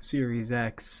a Series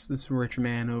X, this rich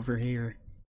man over here.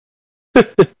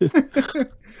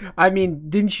 I mean,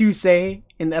 didn't you say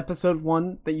in episode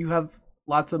 1 that you have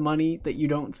lots of money that you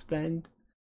don't spend?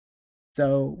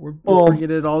 So we're bringing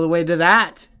it all the way to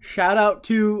that. Shout out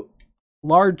to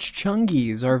Large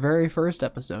Chungies, our very first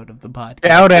episode of the podcast.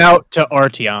 Shout out to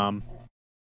Artyom.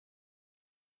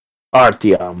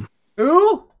 Artyom.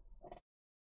 Who?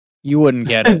 You wouldn't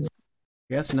get it.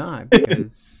 Guess not,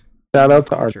 because... Shout out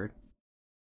to Artyom.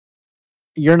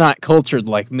 You're not cultured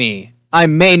like me. I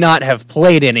may not have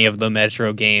played any of the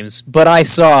Metro games, but I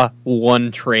saw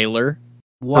one trailer.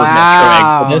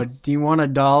 Wow. Do you want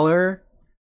 $1?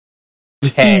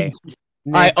 Hey,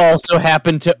 I also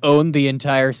happen to own the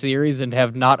entire series and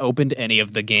have not opened any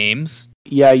of the games.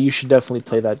 Yeah, you should definitely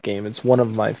play that game. It's one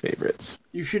of my favorites.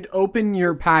 You should open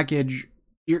your package.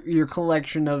 your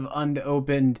collection of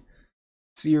unopened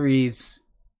series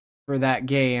for that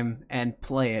game and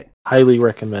play it. Highly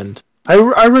recommend.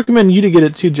 I recommend you to get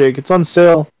it too, Jake. It's on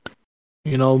sale.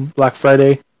 You know, Black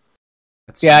Friday.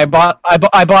 Yeah, I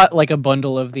bought like a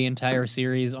bundle of the entire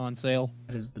series on sale.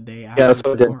 That is the day after that's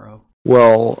what I did. tomorrow.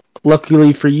 Well,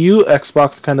 luckily for you,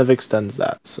 Xbox kind of extends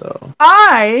that. So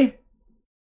I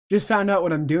just found out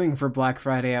what I'm doing for Black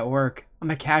Friday at work.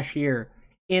 I'm a cashier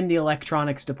in the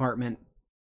electronics department.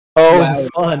 wow.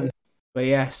 Fun. But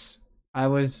yes, I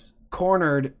was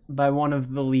cornered by one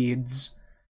of the leads,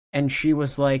 and she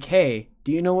was like, "Hey,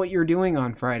 do you know what you're doing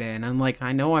on Friday?" And I'm like,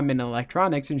 "I know I'm in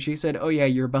electronics." And she said, "Oh yeah,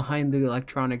 you're behind the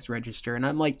electronics register." And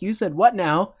I'm like, "You said what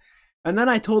now?" And then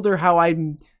I told her how I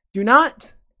do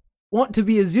not want to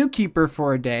be a zookeeper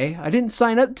for a day. I didn't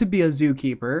sign up to be a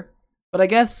zookeeper, but I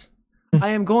guess I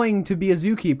am going to be a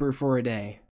zookeeper for a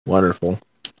day. Wonderful.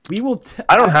 We will.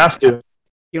 I don't have to.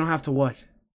 You don't have to what?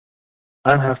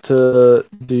 I don't have to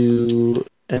do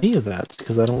any of that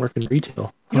because I don't work in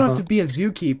retail. You don't have to be a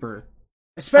zookeeper. I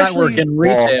Especially work in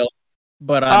retail,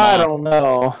 but I don't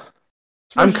know.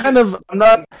 I'm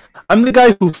the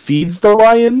guy who feeds the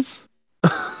lions.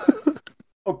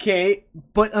 Okay,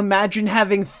 but imagine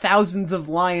having thousands of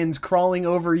lions crawling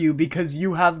over you because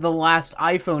you have the last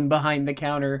iPhone behind the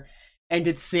counter and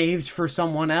it's saved for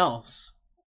someone else.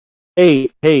 Hey,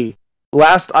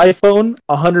 last iPhone,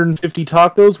 150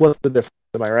 tacos. What's the difference?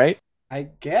 Am I right? I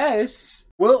guess.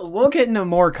 We'll get into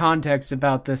more context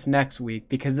about this next week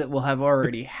because it will have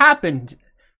already happened.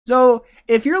 So,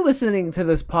 if you're listening to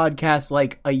this podcast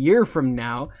like a year from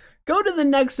now, go to the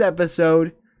next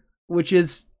episode, which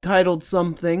is titled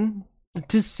something,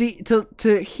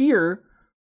 to hear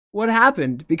what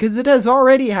happened, because it has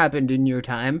already happened in your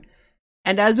time.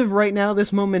 And as of right now,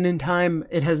 this moment in time,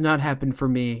 it has not happened for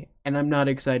me, and I'm not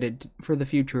excited for the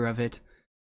future of it.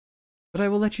 But I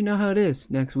will let you know how it is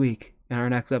next week in our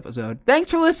next episode. Thanks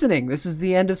for listening. This is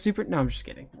the end of Super... No, I'm just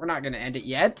kidding. We're not going to end it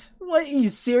yet. What, are you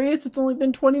serious? It's only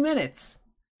been 20 minutes.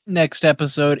 Next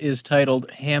episode is titled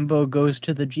Hambo Goes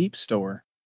to the Jeep Store.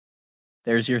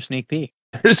 There's your sneak peek.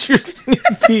 There's your sneak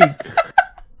peek.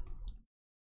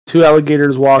 Two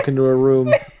alligators walk into a room.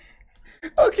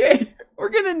 Okay, we're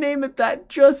gonna name it that.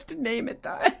 Just name it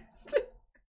that.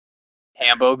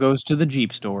 Hambo Goes to the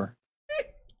Jeep Store.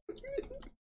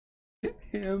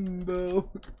 Hambo.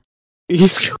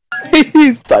 He's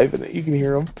typing it. You can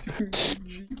hear him.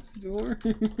 Jeep store.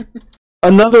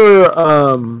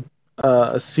 Another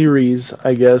series,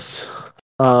 I guess,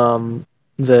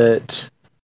 that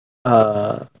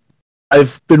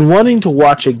I've been wanting to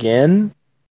watch again,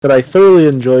 that I thoroughly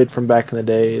enjoyed from back in the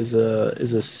day is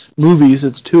movies.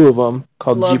 It's two of them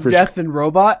called Love, Jeepers. Death, and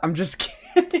Robot. I'm just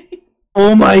kidding.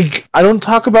 Oh my! I don't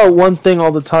talk about one thing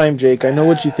all the time, Jake. I know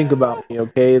what you think about me.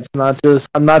 Okay,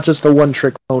 I'm not just a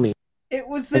one-trick pony.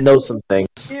 I know some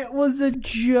things. It was a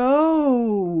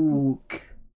joke.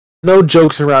 No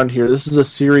jokes around here. This is a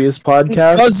serious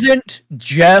podcast. Doesn't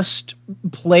just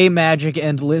play Magic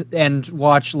and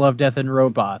watch Love, Death, and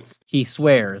Robots. He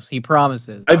swears. He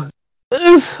promises.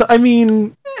 I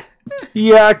mean,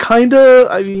 yeah, kinda.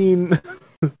 I mean,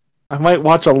 I might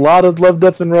watch a lot of Love,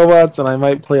 Death, and Robots, and I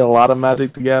might play a lot of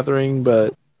Magic the Gathering,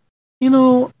 but you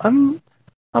know, I'm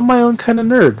my own kind of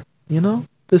nerd. You know,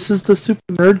 this is the Super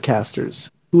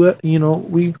Nerdcasters. Who, you know,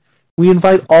 we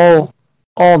invite all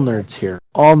nerds here.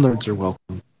 All nerds are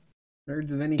welcome.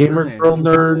 Nerds of any Gamer kind. girl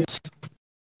nerds,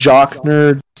 jock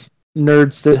nerds,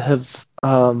 nerds that have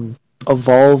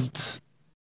evolved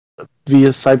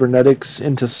via cybernetics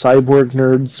into cyborg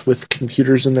nerds with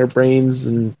computers in their brains,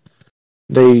 and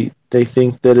they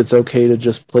think that it's okay to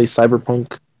just play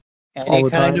cyberpunk all the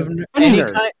time.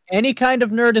 Any kind of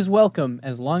nerd is welcome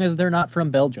as long as they're not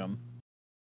from Belgium.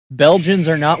 Belgians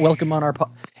are not welcome on our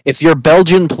If you're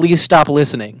Belgian, please stop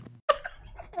listening.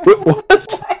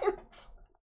 What?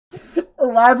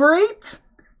 Elaborate?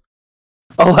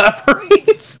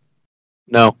 Elaborate?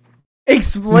 No.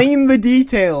 Explain the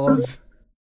details.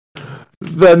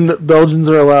 Then Belgians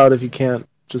are allowed if you can't.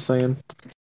 Just saying.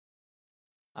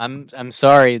 I'm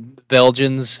sorry.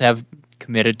 Belgians have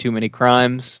committed too many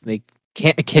crimes. They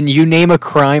can't. Can you name a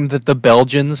crime that the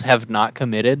Belgians have not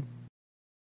committed?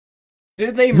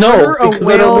 Did they murder a because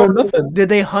I don't know whale? nothing. Did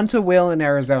they hunt a whale in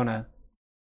Arizona?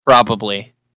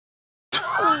 Probably.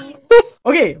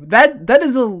 Okay, that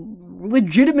is a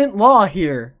legitimate law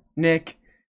here, Nick.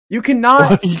 You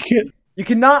cannot You can't. you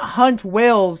cannot hunt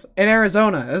whales in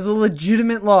Arizona. That's a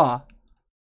legitimate law.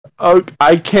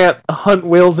 I can't hunt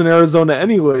whales in Arizona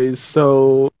anyways,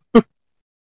 so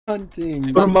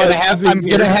Hunting. But I'm my gonna have using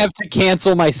to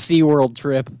cancel my SeaWorld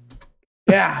trip.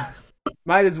 Yeah.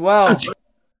 Might as well.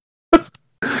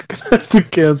 To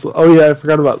cancel. Oh yeah, I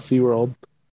forgot about SeaWorld.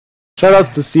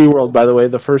 Shoutouts to SeaWorld, by the way.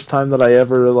 The first time that I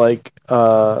ever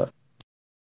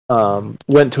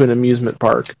went to an amusement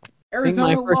park. I think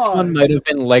my first one might have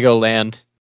been Legoland.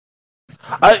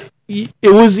 It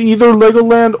was either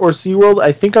Legoland or SeaWorld.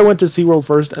 I think I went to SeaWorld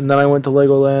first, and then I went to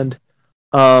Legoland.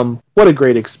 What a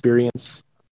great experience!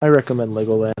 I recommend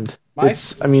Legoland.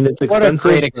 It's expensive. What a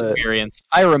great experience!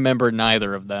 I remember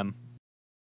neither of them.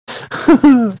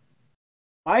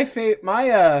 My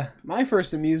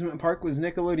first amusement park was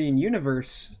Nickelodeon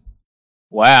Universe.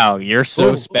 Wow, you're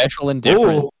so special and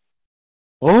different.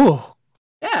 Oh.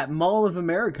 Yeah, Mall of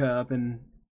America up in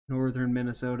northern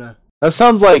Minnesota. That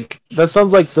sounds like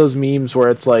those memes where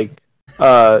it's like,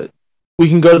 we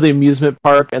can go to the amusement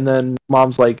park, and then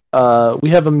mom's like, we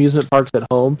have amusement parks at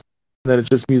home, and then it's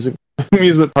just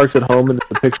amusement parks at home, and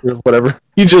it's a picture of whatever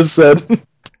you just said.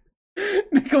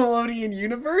 Nickelodeon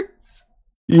Universe?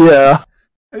 Yeah.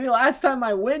 I mean, last time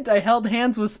I went, I held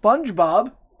hands with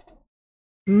SpongeBob.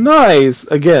 Nice.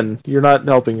 Again, you're not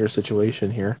helping your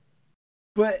situation here.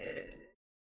 But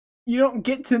you don't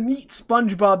get to meet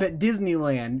SpongeBob at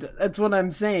Disneyland. That's what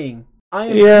I'm saying. I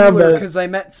am cooler because I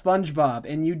met SpongeBob,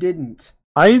 and you didn't.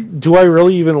 Do I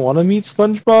really even want to meet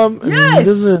SpongeBob?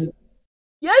 Yes!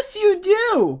 Yes, you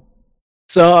do!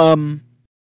 So,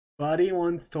 Buddy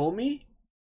once told me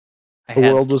the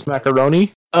world was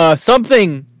macaroni?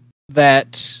 Something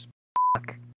that...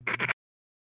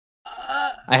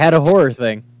 I had a horror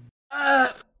thing.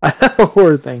 I had a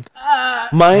horror thing.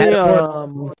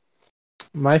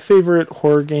 My favorite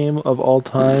horror game of all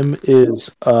time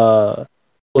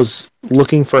was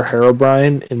Looking for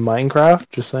Herobrine in Minecraft,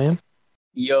 just saying.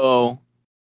 Yo.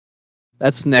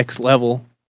 That's next level.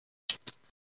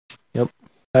 Yep.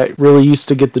 I really used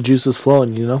to get the juices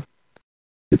flowing, you know?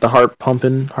 Get the heart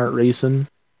pumping, heart racing.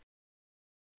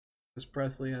 Elvis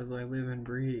Presley as I live and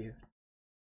breathe.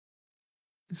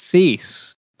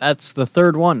 Cease. That's the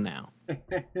third one now.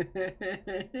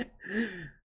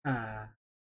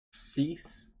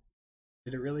 Cease?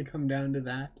 Did it really come down to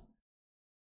that?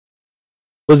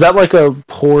 Was that like a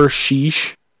poor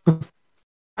sheesh?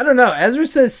 I don't know. Ezra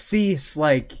says cease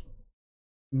like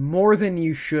more than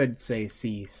you should say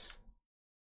cease.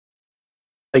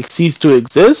 Like cease to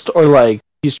exist, or like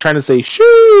he's trying to say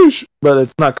sheesh, but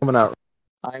it's not coming out.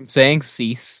 I'm saying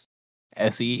cease.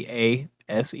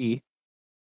 S-E-A-S-E.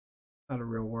 Not a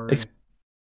real word.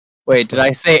 Wait, did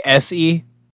I say S-E?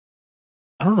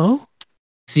 I don't know.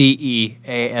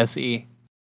 C-E-A-S-E.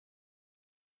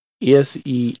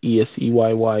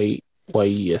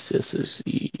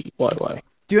 E-S-E-E-S-E-Y-Y-Y-E-S-S-E-Y-Y.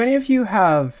 Do any of you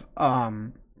have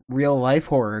real life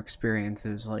horror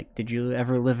experiences? Like, did you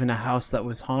ever live in a house that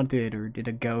was haunted, or did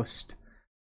a ghost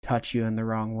touch you in the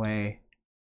wrong way?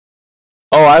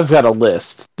 Oh, I've got a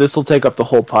list. This will take up the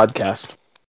whole podcast.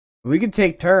 We could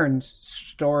take turns,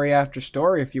 story after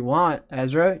story, if you want.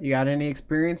 Ezra, you got any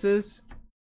experiences?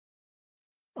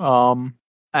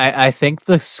 I think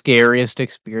the scariest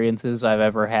experiences I've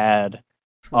ever had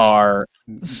are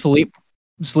sleep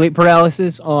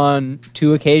paralysis on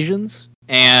 2 occasions,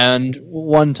 and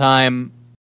one time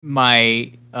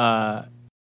my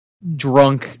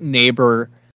drunk neighbor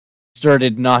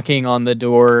started knocking on the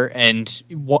door and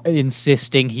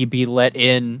insisting he be let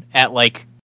in at like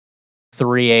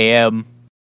 3 a.m.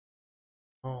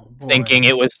 Oh, boy. thinking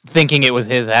it was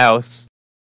his house.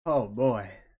 Oh boy,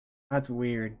 that's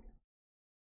weird.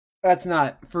 That's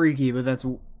not freaky, but that's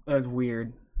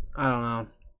weird. I don't know.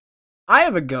 I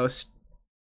have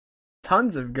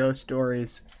tons of ghost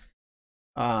stories.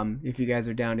 If you guys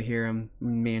are down to hear them,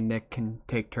 me and Nick can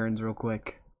take turns real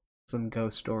quick. Some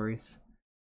ghost stories.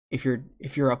 If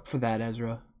you're up for that,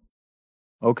 Ezra.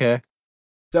 Okay.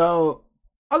 So,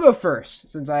 I'll go first,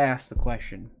 since I asked the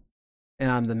question. And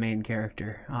I'm the main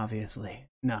character, obviously.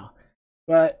 No.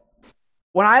 But,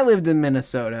 when I lived in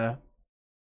Minnesota,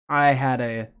 I had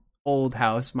a old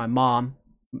house. My mom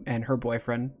and her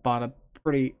boyfriend they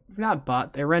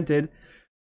rented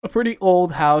a pretty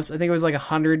old house. I think it was like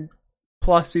 100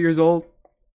 plus years old.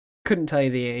 Couldn't tell you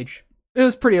the age. It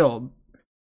was pretty old.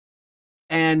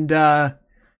 And, the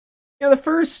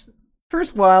first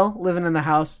while living in the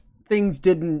house, things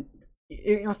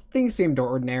seemed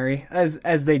ordinary,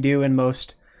 as they do in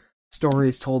most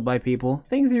stories told by people.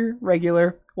 Things are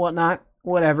regular, whatnot,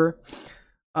 whatever.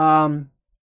 Oh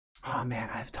man,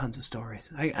 I have tons of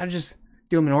stories. I just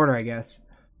do them in order, I guess.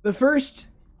 The first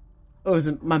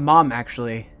was my mom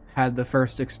actually had the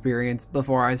first experience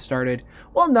before I started.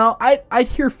 Well, no, I'd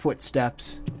hear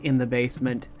footsteps in the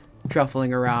basement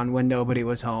shuffling around when nobody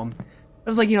was home. It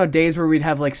was like, days where we'd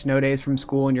have like snow days from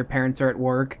school and your parents are at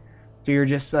work. So you're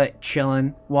just like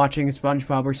chilling, watching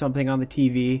SpongeBob or something on the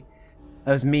TV.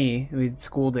 That was me. We had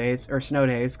school days or snow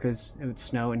days because it would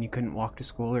snow and you couldn't walk to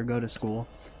school or go to school.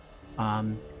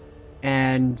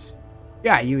 And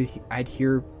yeah, I'd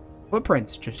hear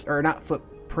footprints or not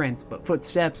footprints, but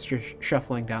footsteps just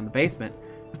shuffling down the basement.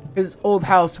 His old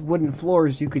house, wooden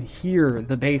floors, you could hear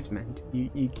the basement.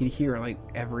 You could hear like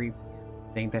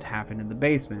everything that happened in the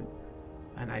basement.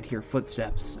 And I'd hear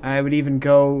footsteps. I would even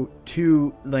go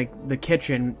to like the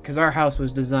kitchen because our house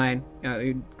was designed.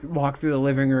 You'd walk through the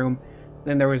living room,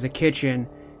 then there was a kitchen,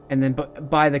 and then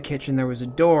by the kitchen there was a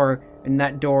door, and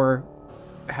that door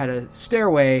had a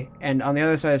stairway, and on the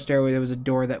other side of the stairway there was a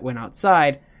door that went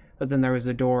outside, but then there was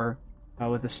a door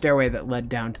with a stairway that led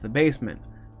down to the basement.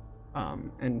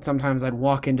 And sometimes I'd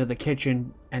walk into the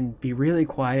kitchen and be really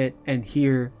quiet and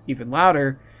hear even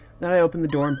louder. Then I open the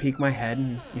door and peek my head,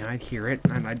 and I'd hear it,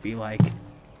 and I'd be like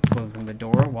closing the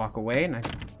door, walk away, and I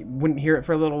wouldn't hear it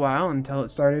for a little while until it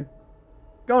started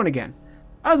going again.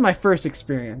 That was my first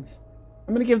experience.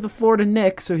 I'm gonna give the floor to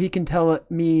Nick so he can tell us,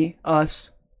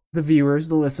 the viewers,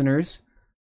 the listeners,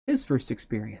 his first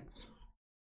experience.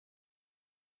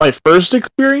 My first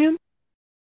experience?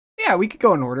 Yeah, we could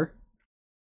go in order.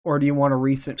 Or do you want a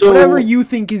recent? Whatever you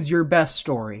think is your best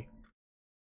story.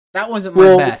 That wasn't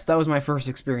my best. That was my first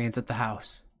experience at the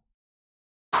house.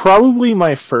 Probably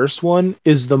my first one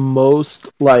is the most,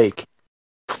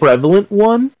 prevalent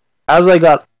one. As I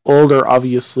got older,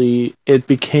 obviously, it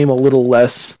became a little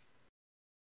less,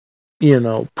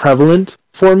 prevalent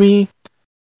for me.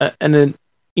 And then,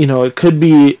 it could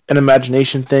be an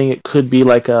imagination thing. It could be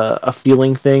like a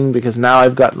feeling thing, because now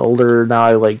I've gotten older. Now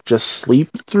I just sleep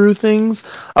through things.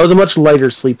 I was a much lighter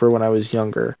sleeper when I was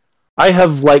younger. I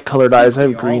have light-colored eyes. I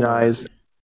have green eyes.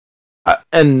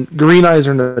 And green eyes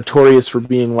are notorious for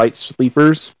being light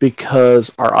sleepers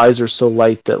because our eyes are so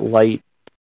light that light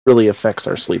really affects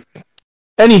our sleeping.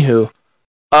 Anywho,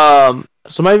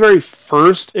 so my very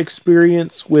first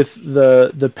experience with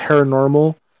the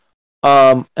paranormal,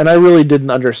 and I really didn't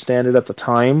understand it at the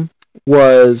time,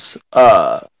 was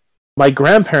my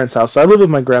grandparents' house. So I lived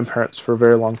with my grandparents for a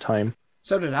very long time.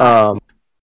 So did I.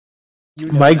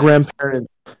 My grandparents...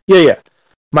 Yeah.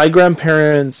 My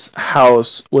grandparents'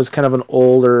 house was kind of an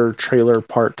older trailer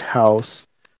park house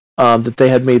that they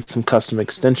had made some custom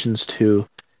extensions to.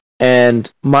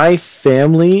 And my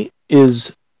family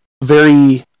is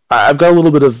very... I've got a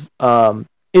little bit of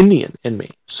Indian in me.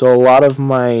 So a lot of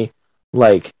my,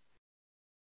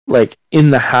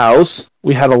 in the house,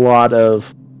 we had a lot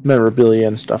of memorabilia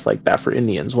and stuff like that for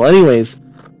Indians. Well, anyways,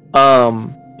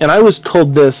 and I was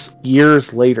told this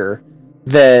years later,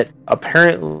 that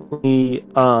apparently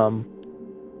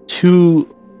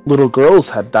 2 little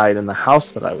girls had died in the house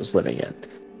that I was living in.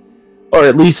 Or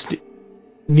at least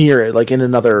near it, in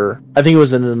another... I think it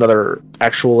was in another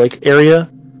actual,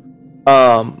 area.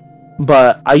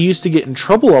 But I used to get in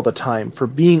trouble all the time for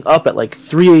being up at,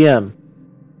 3 a.m.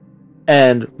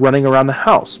 and running around the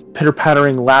house,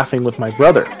 pitter-pattering, laughing with my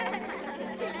brother.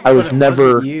 I was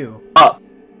never up.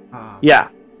 Yeah.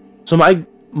 So my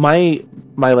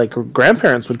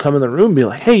grandparents would come in the room and be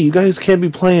like, "Hey, you guys can't be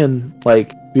playing."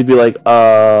 We'd be like,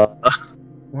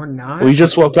 we're not. We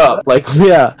just woke up."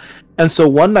 Yeah. And so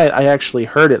one night I actually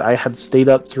heard it. I had stayed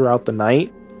up throughout the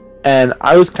night, and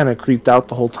I was kind of creeped out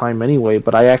the whole time anyway,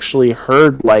 but I actually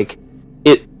heard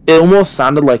it almost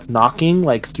sounded like knocking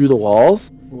through the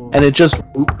walls. Whoa. And it just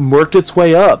worked its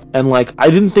way up, and I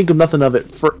didn't think of nothing of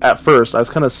it at first. I was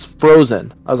kind of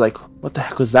frozen. I was like, "What the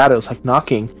heck was that?" It was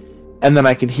knocking. And then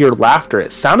I could hear laughter.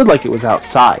 It sounded like it was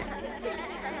outside.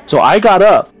 So I got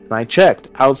up and I checked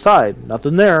outside.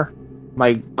 Nothing there.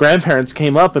 My grandparents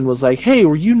came up and was like, "Hey,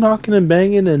 were you knocking and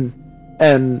banging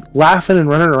and laughing and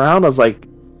running around?" I was like,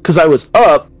 because I was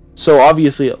up, so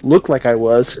obviously it looked like I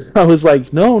was. I was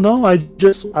like, no,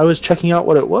 I was checking out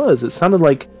what it was. It sounded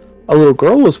like a little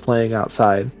girl was playing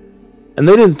outside. And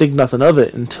they didn't think nothing of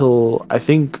it until I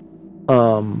think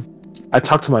I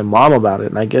talked to my mom about it,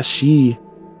 and I guess she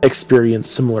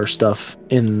experienced similar stuff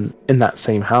in that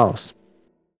same house,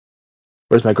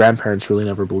 whereas my grandparents really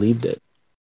never believed it.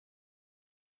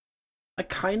 I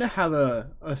kind of have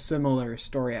a similar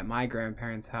story at my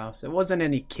grandparents' house. It wasn't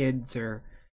any kids or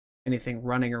anything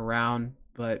running around,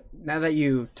 but now that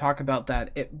you talk about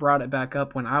that, it brought it back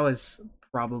up when I was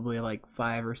probably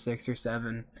 5 or 6 or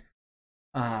 7,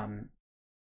 and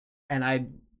I'd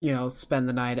spend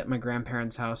the night at my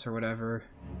grandparents' house or whatever,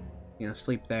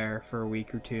 sleep there for a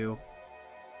week or two.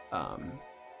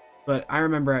 But I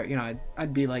remember,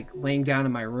 I'd be laying down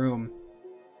in my room,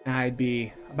 and I'd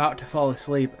be about to fall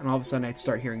asleep, and all of a sudden I'd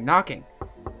start hearing knocking,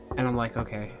 and I'm like,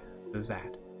 okay, what is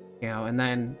that? And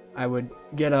then I would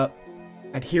get up,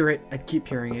 I'd hear it. I'd keep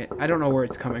hearing it. I don't know where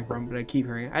it's coming from, but I'd keep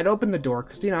hearing it. I'd open the door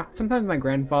because, you know, sometimes my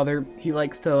grandfather, he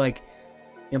likes to, like,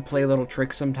 you know, play little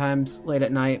tricks sometimes late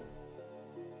at night.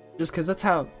 Just because that's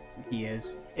how he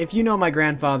is. If you know my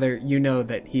grandfather, you know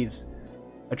that he's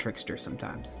a trickster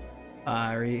sometimes.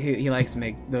 Or he likes to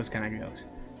make those kind of jokes.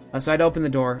 So I'd open the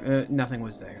door. Nothing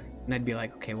was there. And I'd be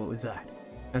like, okay, what was that?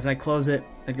 As I close it,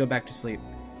 I'd go back to sleep.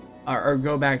 Or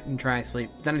go back and try and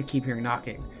sleep. Then I'd keep hearing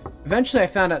knocking. Eventually, I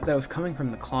found out that it was coming from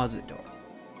the closet door.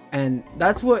 And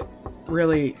that's what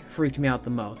really freaked me out the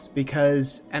most.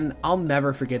 Because, and I'll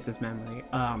never forget this memory.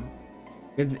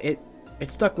 Because it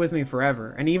stuck with me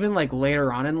forever. And even, like,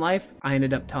 later on in life, I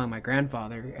ended up telling my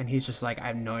grandfather. And he's just like, I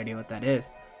have no idea what that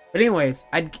is. But anyways,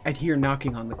 I'd hear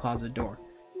knocking on the closet door.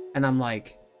 And I'm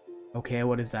like, okay,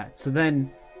 what is that? So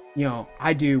then, you know,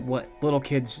 I do what little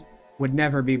kids would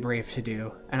never be brave to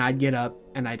do, and I'd get up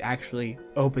and I'd actually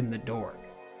open the door,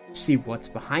 see what's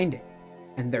behind it,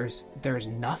 and there's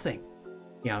nothing,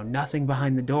 you know, nothing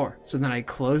behind the door. So then I'd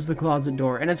close the closet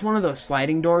door, and it's one of those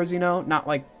sliding doors, you know, not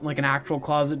like an actual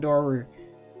closet door where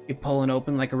you pull and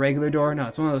open like a regular door. No,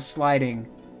 it's one of those sliding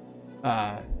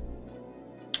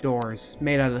doors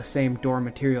made out of the same door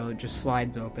material. It just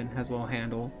slides open, has a little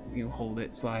handle, you hold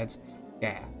it, slides.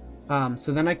 Yeah.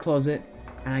 So then I close it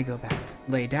and I go back to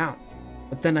lay down.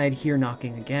 But then I'd hear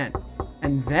knocking again.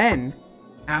 And then,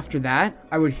 after that,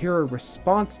 I would hear a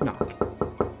response knock.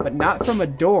 But not from a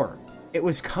door. It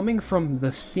was coming from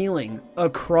the ceiling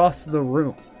across the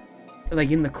room.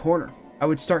 Like in the corner. I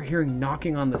would start hearing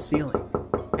knocking on the ceiling.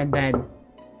 And then,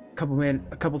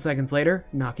 a couple seconds later,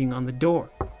 knocking on the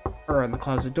door. Or on the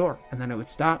closet door. And then it would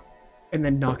stop. And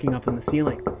then knocking up on the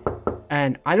ceiling.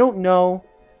 And I don't know,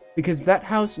 because that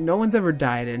house, no one's ever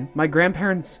died in. My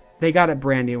grandparents, they got it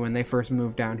brand new when they first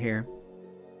moved down here.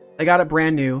 They got it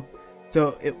brand new,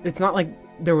 so it's not like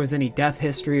there was any death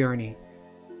history or any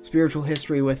spiritual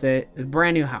history with it. It's a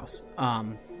brand new house.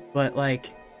 But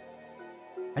like,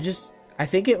 I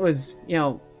think it was, you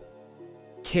know,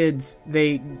 kids,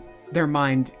 their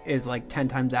mind is like 10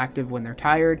 times active when they're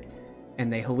tired,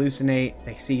 and they hallucinate,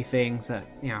 they see things that,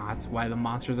 you know, that's why the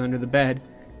monster's under the bed,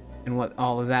 and what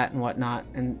all of that and whatnot.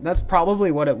 And that's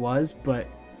probably what it was, but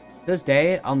this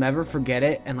day, I'll never forget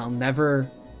it, and I'll never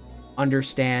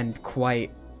understand quite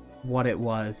what it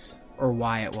was or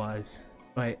why it was.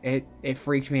 But it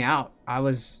freaked me out. I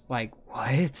was like,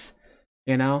 what?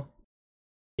 You know?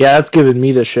 Yeah, it's giving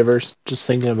me the shivers just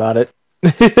thinking about it.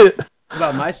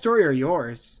 About my story or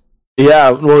yours? Yeah,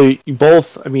 well, you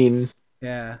both, I mean...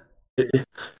 Yeah.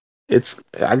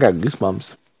 I got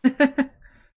goosebumps.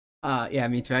 Yeah,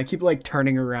 me too. I keep like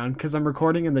turning around because I'm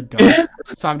recording in the dark,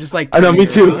 so I'm just like. I know, me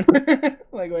too.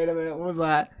 Like, wait a minute, what was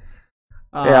that?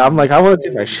 Yeah, I'm like, I want to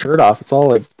take my shirt off. It's all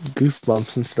like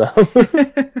goosebumps and stuff.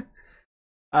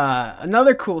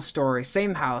 Another cool story.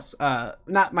 Same house.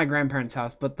 Not my grandparents'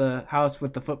 house, but the house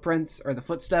with the footprints or the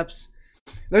footsteps.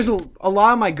 There's a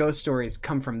lot of my ghost stories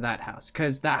come from that house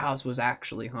because that house was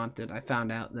actually haunted. I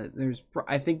found out that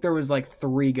I think there was like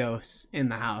 3 ghosts in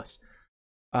the house.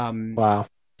 Wow.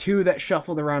 2 that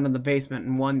shuffled around in the basement,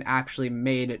 and 1 actually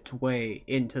made its way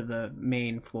into the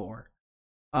main floor.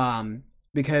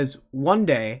 Because one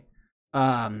day,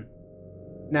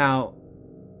 now,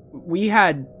 we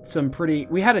had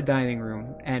a dining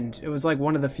room, and it was like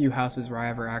one of the few houses where I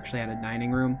ever actually had a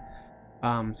dining room.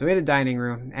 So we had a dining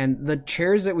room, and the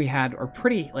chairs that we had are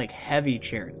pretty, like, heavy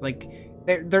chairs. Like,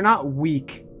 they're not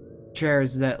weak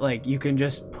chairs that, like, you can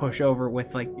just push over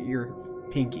with, like, your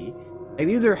pinky. Like,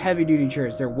 these are heavy-duty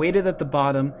chairs. They're weighted at the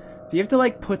bottom, so you have to,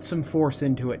 like, put some force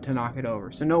into it to knock it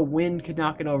over. So no wind could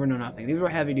knock it over, no nothing. These were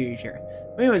heavy-duty chairs.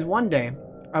 But anyways, one day,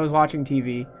 I was watching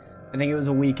TV. I think it was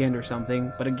a weekend or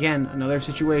something. But again, another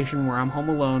situation where I'm home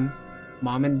alone.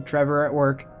 Mom and Trevor are at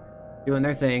work, doing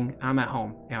their thing. I'm at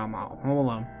home. Yeah, I'm home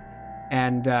alone.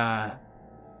 And, I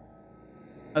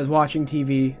was watching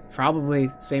TV. Probably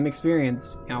same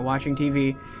experience. You know, watching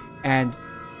TV. And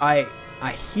I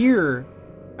hear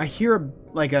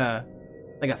like a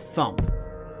thump.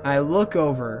 I look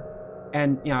over,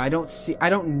 and you know, I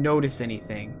don't notice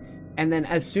anything. And then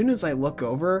as soon as I look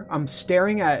over, I'm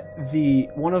staring at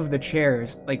one of the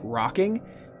chairs like rocking,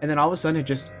 and then all of a sudden it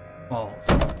just falls.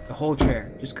 The whole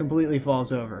chair just completely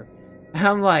falls over. And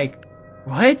I'm like,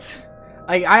 what?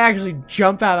 Like, I actually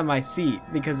jump out of my seat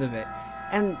because of it.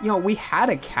 And you know, we had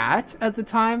a cat at the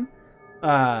time,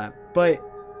 but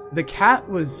the cat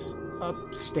was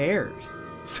upstairs.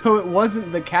 So it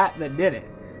wasn't the cat that did it.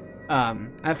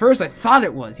 At first I thought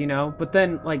it was, you know, but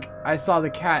then, like, I saw the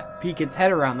cat peek its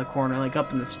head around the corner, like,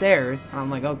 up in the stairs, and I'm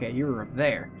like, okay, you were up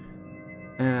there.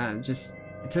 And just,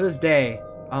 to this day,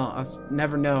 I'll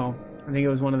never know I think it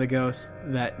was one of the ghosts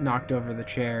that knocked over the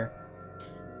chair.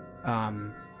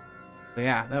 But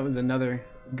yeah, that was another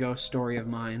ghost story of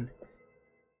mine.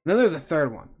 And then there's a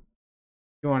third one.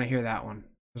 If you want to hear that one,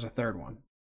 there's a third one.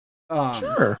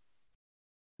 Sure.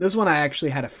 This one I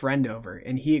actually had a friend over,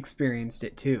 and he experienced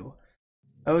it too.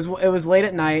 It was late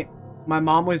at night. My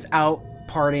mom was out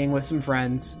partying with some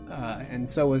friends, and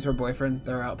so was her boyfriend.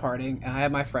 They were out partying, and I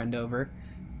had my friend over.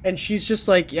 And she's just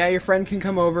like, yeah, your friend can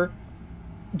come over.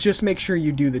 Just make sure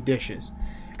you do the dishes.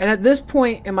 And at this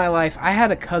point in my life, I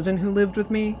had a cousin who lived with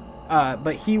me,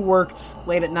 but he worked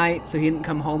late at night, so he didn't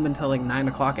come home until like 9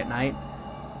 o'clock at night.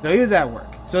 So he was at work.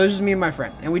 So it was just me and my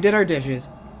friend, and we did our dishes.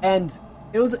 And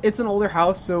it's an older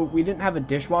house, so we didn't have a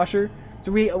dishwasher.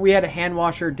 So we had a hand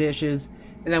wash our dishes,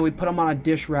 and then we put them on a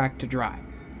dish rack to dry.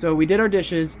 So we did our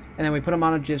dishes, and then we put them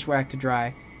on a dish rack to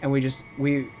dry, and we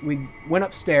went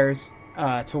upstairs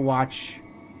to watch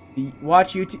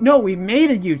YouTube. No, we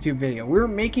made a YouTube video. We were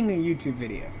making a YouTube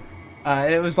video.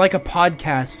 It was like a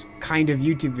podcast kind of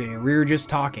YouTube video. We were just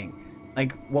talking,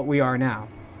 like what we are now.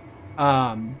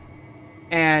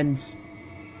 And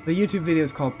the YouTube video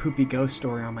is called Poopy Ghost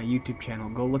Story on my YouTube channel.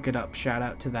 Go look it up. Shout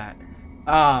out to that.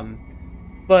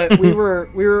 But we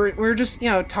were just,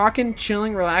 talking,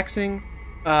 chilling, relaxing,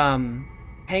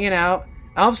 hanging out.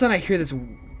 All of a sudden I hear this,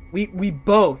 we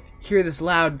both hear this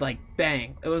loud, like,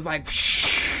 bang. It was like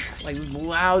this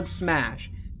loud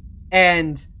smash.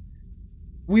 And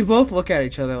we both look at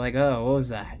each other like, oh, what was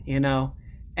that?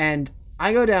 And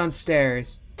I go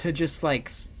downstairs to just,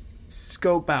 like,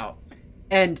 scope out.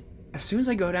 And as soon as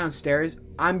I go downstairs,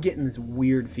 I'm getting this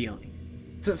weird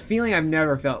feeling. It's a feeling I've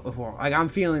never felt before. Like, I'm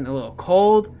feeling a little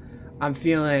cold. I'm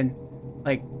feeling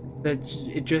like that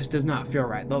it just does not feel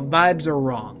right. The vibes are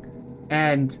wrong.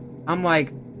 And I'm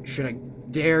like, should I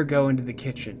dare go into the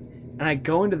kitchen? And I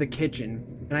go into the kitchen,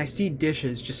 and I see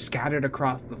dishes just scattered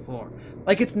across the floor.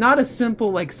 Like, it's not as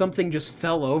simple like something just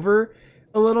fell over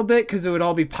a little bit because it would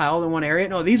all be piled in one area.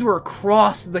 No, these were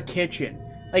across the kitchen.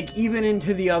 Like, even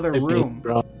into the other room.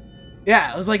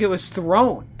 Yeah, it was like it was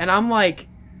thrown. And I'm like,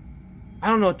 I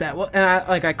don't know what that was. And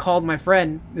I called my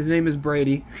friend. His name is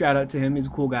Brady. Shout out to him. He's a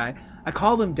cool guy. I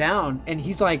called him down, and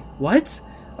he's like, what?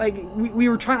 Like, we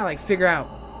were trying to, like, figure out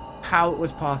how it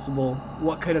was possible,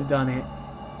 what could have done it.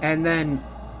 And then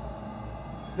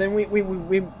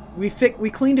we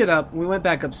cleaned it up. We went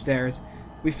back upstairs.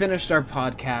 We finished our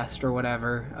podcast or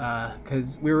whatever,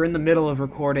 because we were in the middle of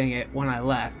recording it when I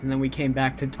left, and then we came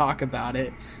back to talk about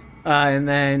it. And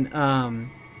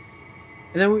then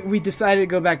we decided to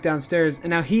go back downstairs, and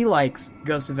now he likes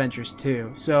Ghost Adventures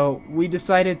too. So we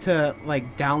decided to,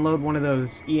 like, download one of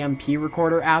those EMP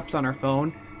recorder apps on our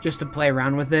phone just to play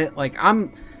around with it. Like,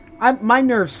 my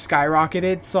nerves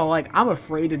skyrocketed, so, like, I'm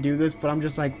afraid to do this, but I'm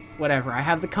just like, whatever. I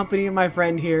have the company of my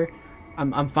friend here.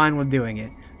 I'm fine with doing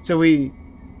it. So we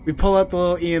pull out the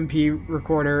little EMP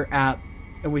recorder app,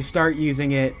 and we start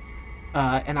using it.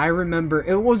 And I remember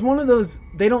it was one of those,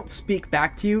 they don't speak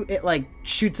back to you. It, like,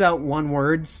 shoots out one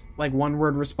word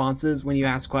responses when you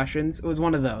ask questions. It was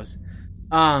one of those.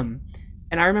 And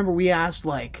I remember we asked,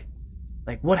 like,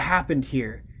 what happened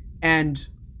here? And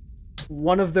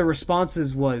one of the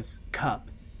responses was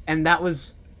cup. And that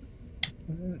was,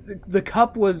 the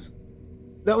cup was,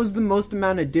 that was the most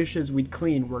amount of dishes we'd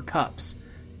clean were cups.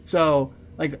 So,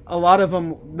 like, a lot of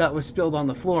them that was spilled on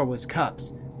the floor was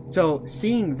cups. So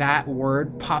seeing that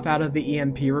word pop out of the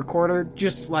EMP recorder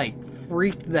just, like,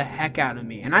 freaked the heck out of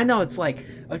me. And I know it's, like,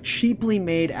 a cheaply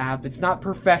made app. It's not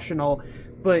professional,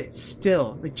 but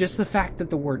still, like, just the fact that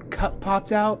the word cup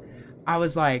popped out, I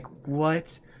was like,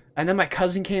 what? And then my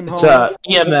cousin came home.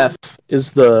 EMF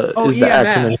is the EMF.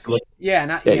 acronym for, like, yeah,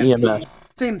 not EMP. EMF.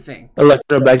 Same thing.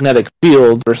 Electromagnetic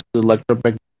field versus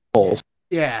electromagnetic pulse.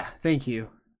 Yeah, thank you.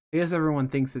 I guess everyone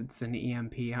thinks it's an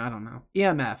EMP. I don't know.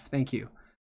 EMF, thank you.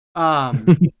 But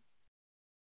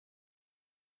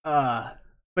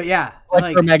yeah,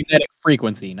 electromagnetic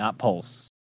frequency, not pulse.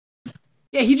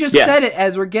 Yeah, he just said it,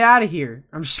 Ezra. Get out of here.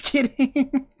 I'm just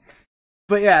kidding.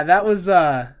 But yeah, that was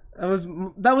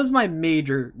my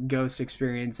major ghost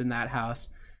experience in that house.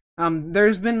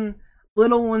 There's been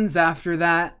little ones after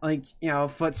that, like,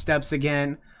 footsteps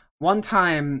again. One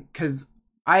time, because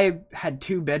I had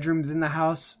 2 bedrooms in the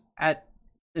house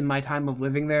in my time of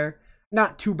living there.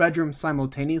 Not 2 bedrooms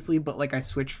simultaneously, but, like, I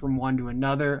switched from one to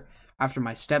another after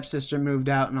my stepsister moved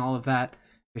out and all of that,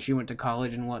 because she went to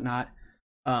college and whatnot.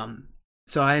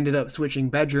 So I ended up switching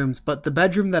bedrooms, but the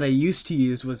bedroom that I used to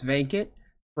use was vacant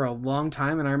for a long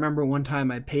time, and I remember one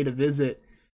time I paid a visit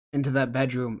into that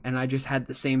bedroom, and I just had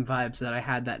the same vibes that I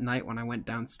had that night when I went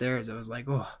downstairs. I was like,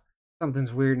 oh,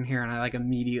 something's weird in here, and I, like,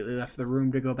 immediately left the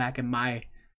room to go back in my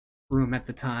room at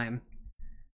the time.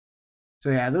 So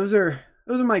yeah, those are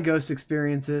my ghost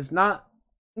experiences. Not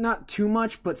too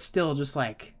much, but still just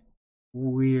like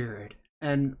weird.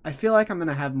 And I feel like I'm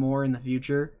gonna have more in the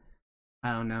future.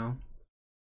 I don't know.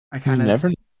 I kind of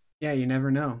never. Yeah, you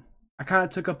never know. I kind of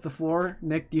took up the floor.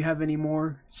 Nick, do you have any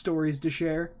more stories to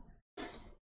share?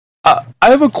 I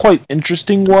have a quite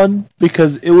interesting one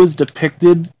because it was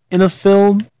depicted in a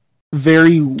film.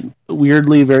 Very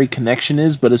weirdly, very connection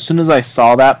is. But as soon as I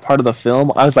saw that part of the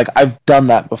film, I was like, I've done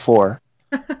that before.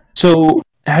 So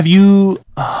have you?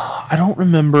 I don't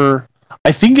remember.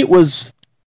 I think it was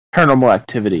Paranormal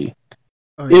Activity.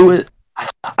 Oh, yeah. It was.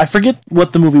 I forget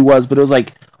what the movie was, but it was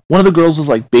like one of the girls was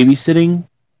like babysitting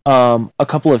a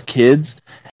couple of kids,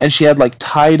 and she had like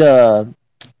tied the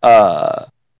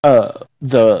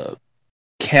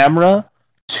camera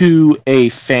to a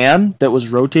fan that was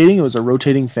rotating. It was a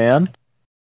rotating fan.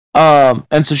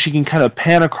 And so she can kind of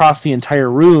pan across the entire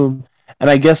room. And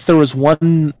I guess there was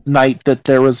one night that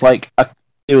there was like a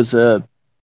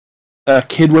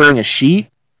kid wearing a sheet.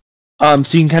 So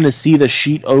you can kind of see the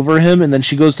sheet over him, and then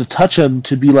she goes to touch him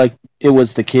to be like it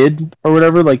was the kid or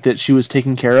whatever, like that she was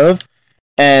taking care of.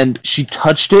 And she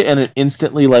touched it, and it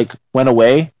instantly like went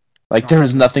away. Like there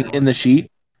was nothing in the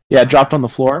sheet. Yeah, it dropped on the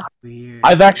floor. Weird.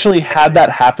 I've actually had that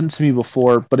happen to me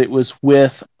before, but it was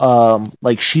with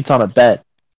like sheets on a bed.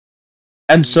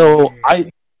 And so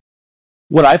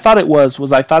what I thought it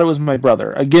was I thought it was my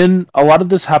brother. Again, a lot of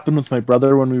this happened with my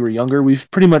brother when we were younger. We've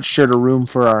pretty much shared a room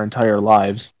for our entire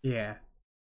lives. Yeah.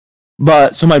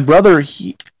 But so my brother,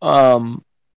 he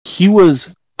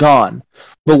was gone.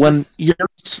 But Was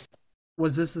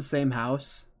this the same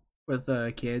house with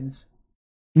kids?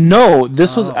 No,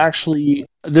 this was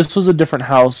a different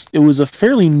house. It was a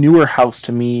fairly newer house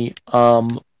to me,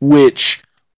 my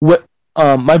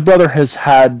brother has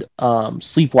had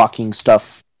sleepwalking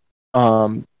stuff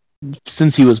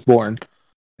since he was born.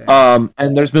 Okay.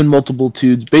 And there's been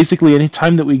multitudes. Basically,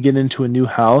 anytime that we get into a new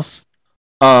house,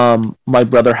 my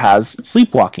brother has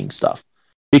sleepwalking stuff.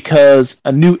 Because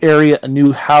a new area, a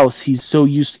new house, he's so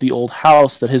used to the old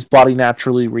house that his body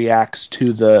naturally reacts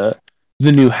to the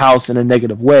new house in a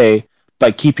negative way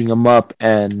by keeping him up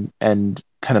and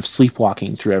kind of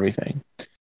sleepwalking through everything.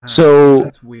 So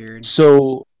that's weird.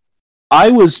 So I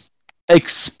was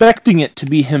expecting it to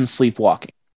be him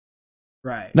sleepwalking.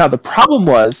 Right. Now the problem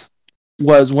was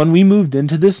when we moved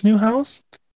into this new house,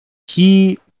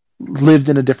 he lived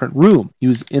in a different room. He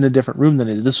was in a different room than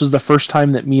it. This was the first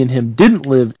time that me and him didn't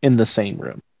live in the same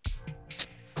room.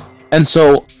 And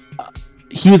so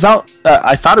he was out.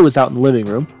 I thought it was out in the living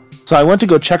room. So I went to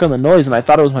go check on the noise, and I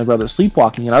thought it was my brother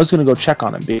sleepwalking, and I was going to go check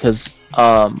on him because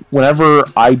whenever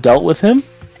I dealt with him,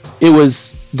 it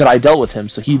was that I dealt with him,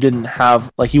 so he didn't have,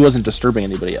 like, he wasn't disturbing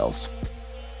anybody else.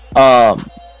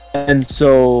 And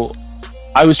so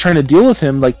I was trying to deal with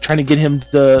him, like trying to get him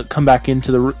to come back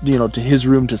into the, to his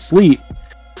room to sleep.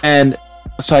 And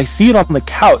so I see it on the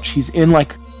couch. He's in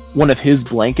like one of his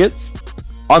blankets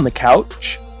on the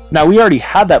couch. Now we already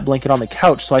had that blanket on the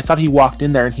couch, so I thought he walked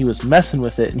in there and he was messing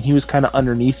with it, and he was kind of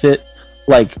underneath it,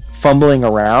 like fumbling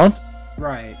around.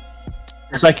 Right.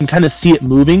 So I can kind of see it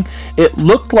moving. It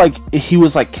looked like he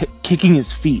was like kicking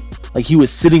his feet. Like he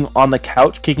was sitting on the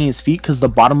couch kicking his feet because the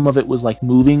bottom of it was like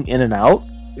moving in and out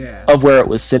of where it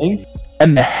was sitting.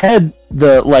 And the head,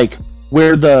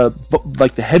 where the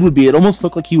head would be, it almost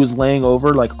looked like he was laying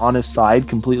over like on his side,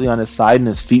 completely on his side, and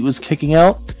his feet was kicking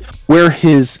out. Where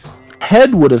his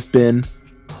head would have been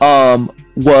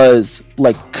was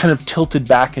like kind of tilted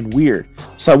back and weird.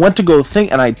 So I went to go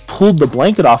think, and I pulled the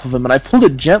blanket off of him, and I pulled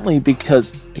it gently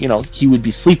because, he would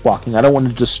be sleepwalking. I don't want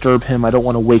to disturb him. I don't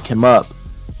want to wake him up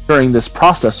during this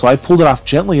process. So I pulled it off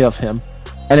gently of him,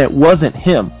 and it wasn't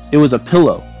him. It was a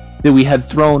pillow that we had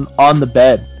thrown on the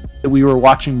bed that we were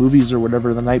watching movies or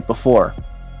whatever the night before.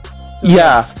 So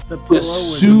the pillow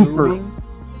was super moving?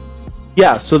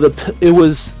 Yeah, so it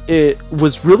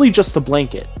was really just the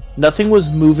blanket. Nothing was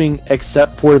moving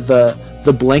except for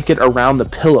the blanket around the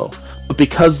pillow. But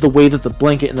because the way that the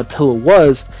blanket and the pillow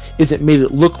it made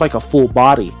it look like a full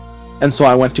body. And so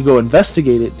I went to go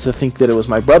investigate it to think that it was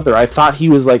my brother. I thought he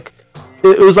was like,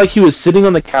 it was like he was sitting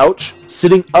on the couch,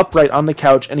 sitting upright on the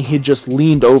couch, and he had just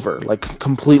leaned over, like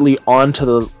completely onto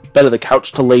the bed of the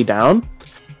couch to lay down.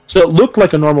 So it looked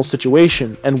like a normal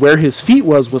situation, and where his feet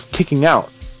was kicking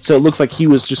out. So it looks like he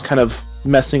was just kind of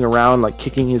messing around, like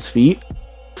kicking his feet.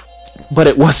 But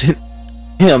it wasn't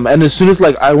him. And as soon as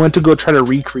I went to go try to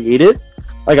recreate it,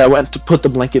 I went to put the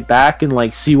blanket back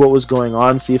and see what was going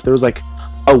on, see if there was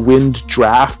a wind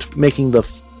draft making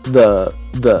the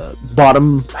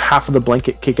bottom half of the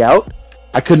blanket kick out.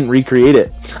 I couldn't recreate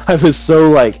it. I was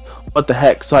so what the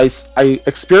heck? So I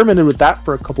experimented with that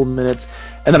for a couple minutes,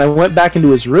 and then I went back into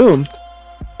his room,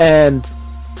 and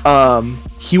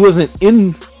he wasn't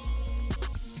in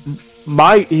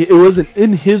it wasn't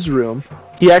in his room.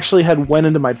 He actually had went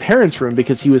into my parents' room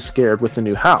because he was scared with the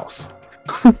new house.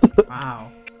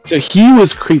 Wow. So he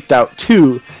was creeped out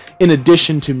too, in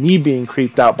addition to me being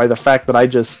creeped out by the fact that I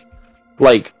just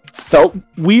like felt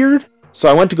weird. So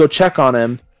I went to go check on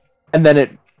him, and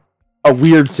then a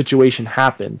weird situation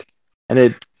happened, and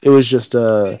it was just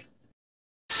like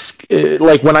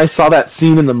when I saw that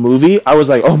scene in the movie, I was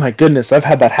like, oh my goodness, I've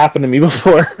had that happen to me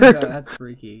before. Yeah, that's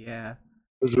freaky. Yeah. It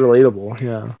was relatable,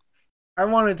 yeah. I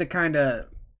wanted to kind of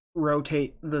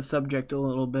rotate the subject a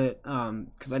little bit,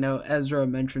 because I know Ezra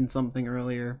mentioned something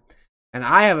earlier, and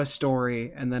I have a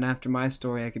story, and then after my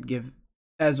story, I could give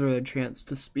Ezra a chance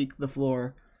to speak the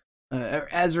floor.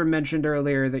 Ezra mentioned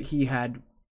earlier that he had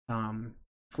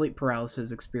sleep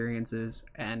paralysis experiences,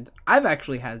 and I've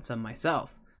actually had some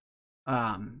myself.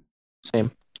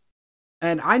 Same.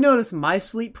 And I notice my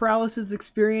sleep paralysis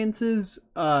experiences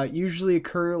usually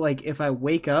occur like if I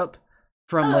wake up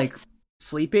from like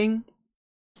sleeping,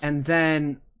 and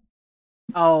then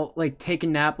I'll like take a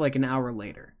nap like an hour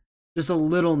later. Just a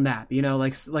little nap, you know,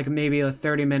 like maybe a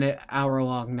 30-minute,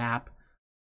 hour-long nap,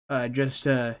 just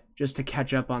to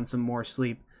catch up on some more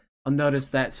sleep. I'll notice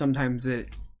that sometimes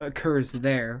it occurs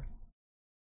there.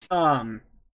 And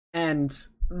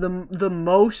the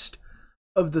most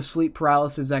of the sleep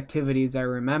paralysis activities I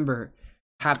remember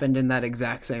happened in that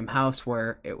exact same house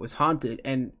where it was haunted,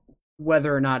 and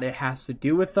whether or not it has to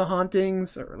do with the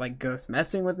hauntings or like ghosts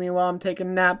messing with me while I'm taking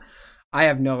a nap, I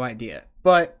have no idea.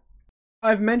 But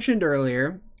I've mentioned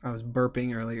earlier, I was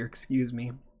burping earlier, excuse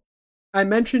me. I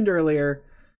mentioned earlier,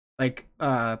 like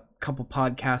a couple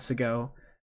podcasts ago,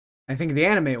 I think the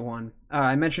anime one,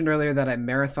 I mentioned earlier that I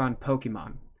marathon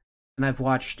Pokemon, and I've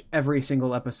watched every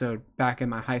single episode back in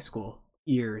my high school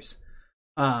years.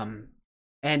 And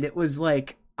it was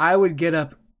like I would get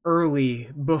up early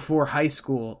before high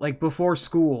school, like before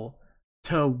school,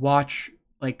 to watch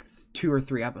like 2 or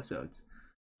 3 episodes.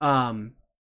 And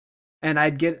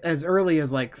I'd get as early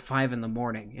as like 5 in the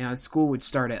morning. You know, school would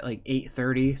start at like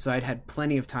 8:30, so I'd had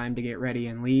plenty of time to get ready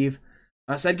and leave.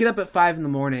 So I'd get up at 5 in the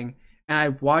morning and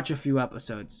I'd watch a few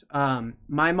episodes.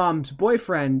 My mom's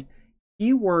boyfriend,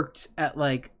 he worked at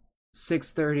like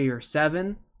 6:30 or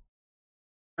 7.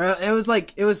 It was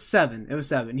 7. It was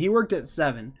 7. He worked at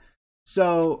 7.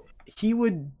 So he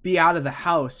would be out of the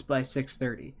house by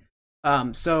 6:30.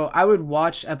 So I would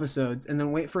watch episodes and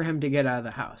then wait for him to get out of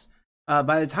the house.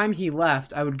 By the time he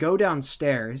left, I would go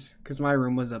downstairs because my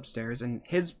room was upstairs, and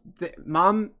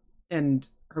mom and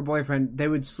her boyfriend, they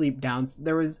would sleep down.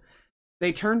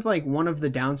 They turned like one of the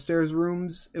downstairs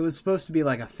rooms. It was supposed to be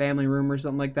like a family room or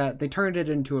something like that. They turned it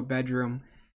into a bedroom,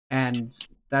 and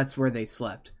that's where they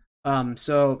slept. And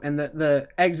the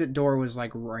exit door was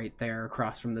like right there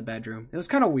across from the bedroom. It was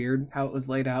kind of weird how it was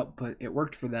laid out, but it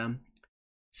worked for them.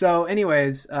 So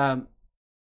anyways,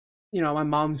 you know, my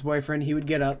mom's boyfriend, he would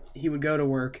get up, he would go to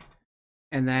work,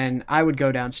 and then I would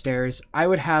go downstairs. I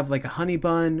would have like a honey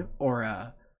bun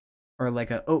or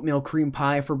like a oatmeal cream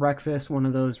pie for breakfast, one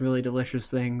of those really delicious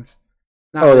things.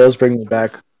 Those bring me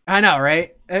back. I know,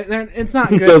 right? It's not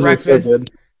good Those breakfast. are so good.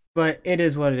 But it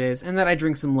is what it is. And then I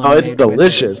drink some lemonade. Oh, it's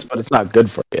delicious, but it's not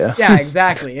good for you. Yeah,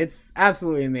 exactly. It's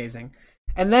absolutely amazing.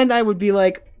 And then I would be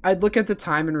like, I'd look at the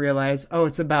time and realize, oh,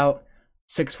 it's about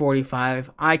 6:45.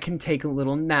 I can take a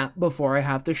little nap before I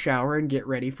have to shower and get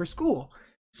ready for school.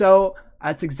 So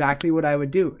that's exactly what I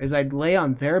would do, is I'd lay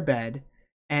on their bed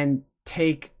and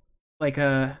take like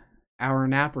a hour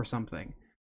nap or something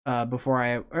before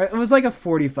it was like a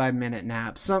 45-minute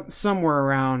nap, somewhere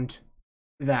around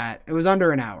that. It was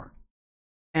under an hour,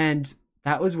 and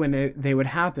that was when they would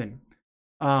happen.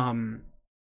 And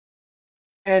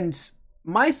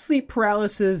my sleep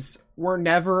paralysis were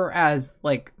never as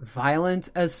like violent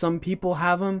as some people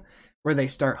have them, where they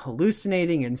start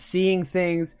hallucinating and seeing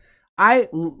things. I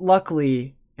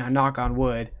luckily, knock on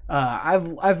wood,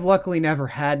 I've luckily never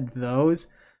had those,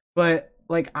 but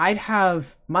like I'd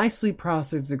have my sleep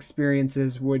paralysis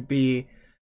experiences would be,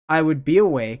 I would be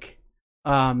awake,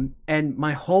 and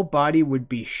my whole body would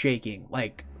be shaking,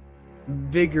 like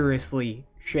vigorously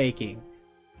shaking.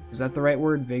 Is that the right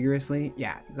word? Vigorously?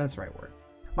 Yeah, that's the right word.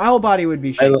 My whole body would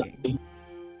be shaking.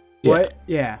 What?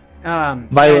 Yeah.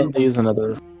 Violently is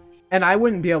another. And I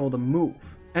wouldn't be able to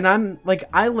move. And I'm like,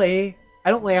 I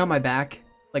don't lay on my back.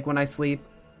 Like when I sleep,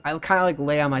 I kind of like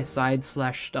lay on my side /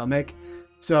 stomach.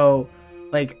 So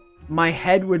like my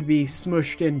head would be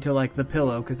smushed into like the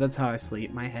pillow, because that's how I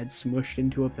sleep. My head smushed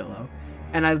into a pillow,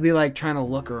 and I'd be like trying to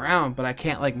look around, but I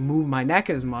can't like move my neck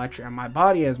as much and my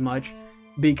body as much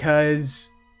because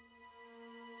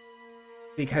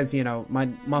you know my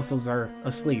muscles are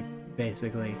asleep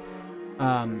basically.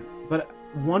 But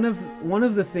one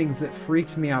of the things that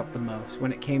freaked me out the most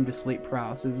when it came to sleep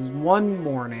paralysis is one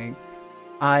morning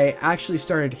I actually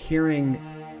started hearing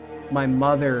my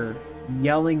mother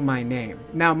yelling my name.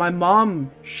 Now, my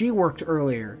mom, she worked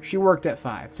earlier. She worked at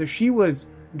 5, so she was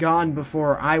gone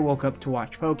before I woke up to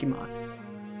watch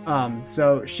Pokemon.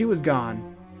 So she was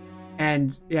gone.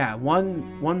 And yeah, one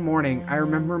morning, I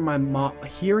remember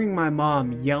hearing my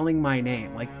mom yelling my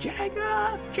name, like,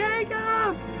 Jacob!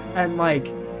 Jacob! And like,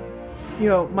 you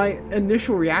know, my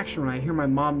initial reaction when I hear my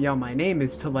mom yell my name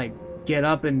is to like get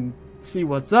up and see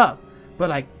what's up.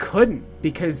 But I couldn't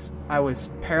because I was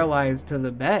paralyzed to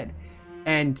the bed.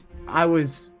 And I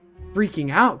was freaking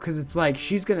out because it's like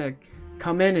she's gonna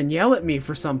come in and yell at me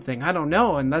for something. I don't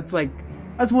know. And that's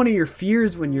one of your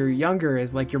fears when you're younger,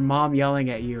 is like your mom yelling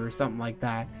at you or something like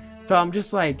that. So I'm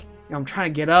just like, you know, I'm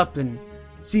trying to get up and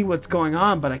see what's going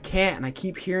on, but I can't. And I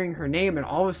keep hearing her name, and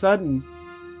all of a sudden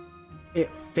it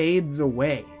fades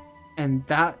away. And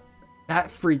that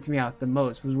freaked me out the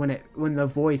most, was when the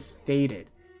voice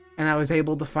faded and I was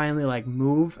able to finally like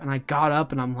move, and I got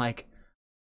up and I'm like,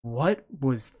 what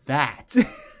was that?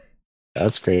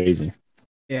 That's crazy.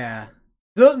 Yeah.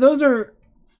 Those are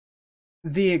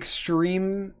the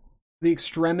extremities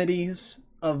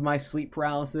of my sleep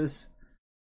paralysis.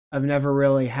 I've never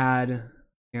really had,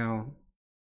 you know,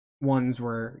 ones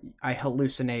where I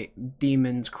hallucinate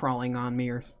demons crawling on me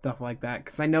or stuff like that,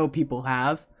 because I know people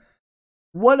have.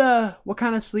 What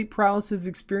kind of sleep paralysis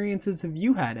experiences have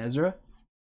you had, Ezra?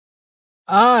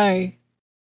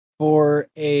 For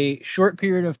a short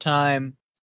period of time,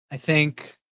 I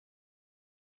think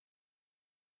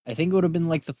it would have been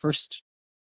like the first,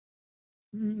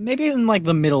 maybe in like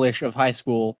the middle-ish of high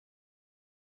school.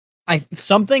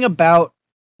 Something about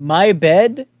my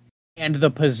bed and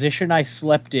the position I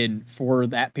slept in for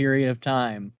that period of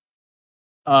time.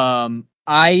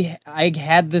 I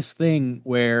had this thing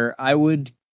where I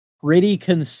would pretty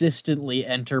consistently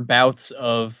enter bouts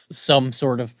of some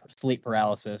sort of sleep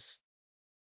paralysis.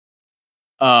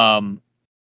 But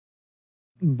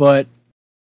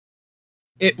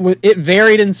it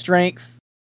varied in strength.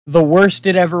 The worst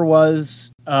it ever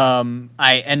was,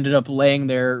 I ended up laying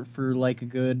there for like a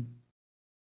good,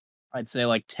 I'd say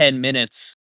like 10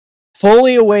 minutes,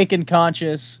 fully awake and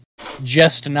conscious,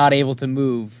 just not able to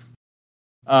move.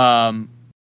 And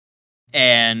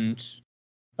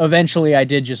eventually I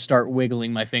did just start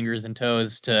wiggling my fingers and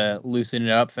toes to loosen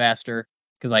it up faster,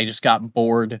 because I just got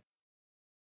bored.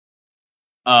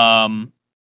 That's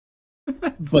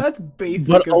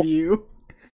basic of you.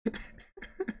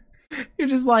 You're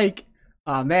just like,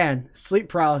 oh man, sleep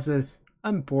paralysis.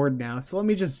 I'm bored now, so let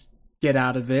me just get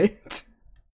out of it.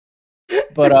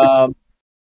 But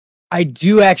I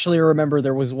do actually remember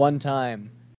there was one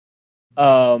time,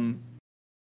 I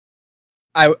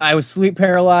was sleep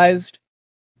paralyzed.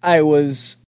 I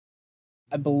was,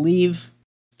 I believe,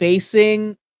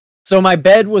 facing. So my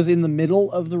bed was in the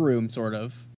middle of the room, sort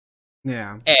of.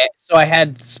 Yeah. And so I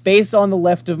had space on the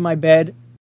left of my bed,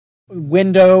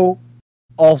 window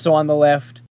also on the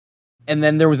left, and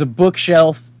then there was a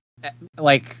bookshelf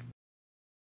like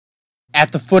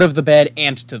at the foot of the bed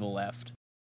and to the left.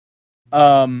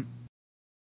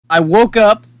 I woke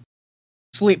up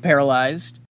sleep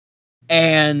paralyzed,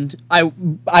 and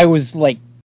I was like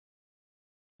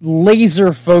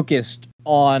laser focused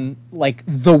on like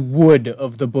the wood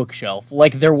of the bookshelf.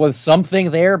 Like there was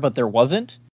something there, but there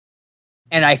wasn't.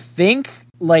 And I think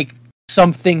like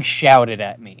something shouted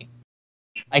at me.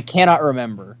 I cannot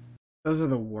remember. Those are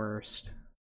the worst.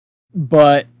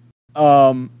 But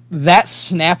that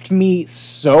snapped me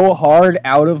so hard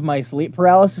out of my sleep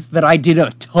paralysis that I did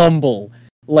a tumble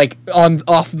like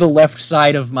off the left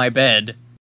side of my bed,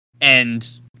 and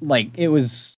like it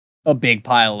was a big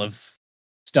pile of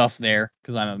stuff there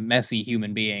because I'm a messy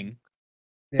human being.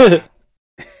 Yeah.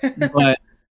 But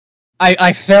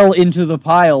I fell into the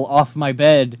pile off my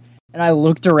bed, and I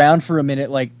looked around for a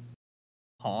minute like,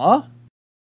 huh?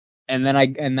 And then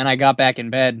I got back in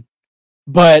bed.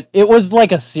 But it was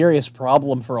like a serious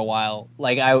problem for a while.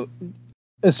 Like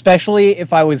especially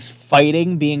if I was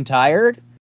fighting being tired,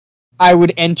 I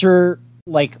would enter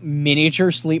like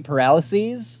miniature sleep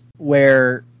paralyses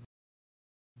where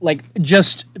like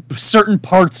just certain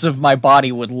parts of my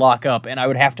body would lock up and I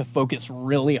would have to focus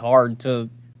really hard to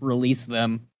release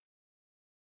them.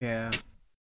 Yeah.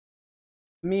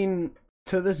 I mean,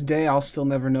 to this day, I'll still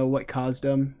never know what caused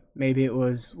them, maybe it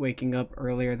was waking up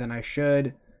earlier than I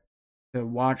should to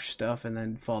watch stuff and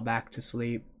then fall back to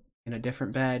sleep in a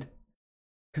different bed.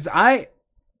 Because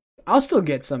I'll still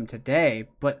get some today,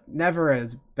 but never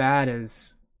as bad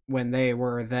as when they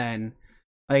were then.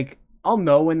 Like, I'll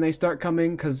know when they start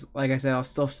coming, because, like I said,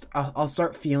 I'll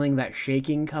start feeling that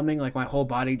shaking coming, like my whole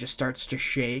body just starts to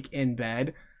shake in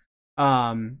bed.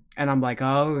 And I'm like,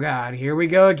 oh god, here we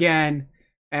go again.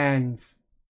 And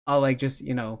I'll like just,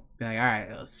 be like,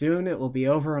 alright, soon it will be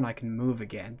over and I can move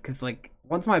again. Because, like,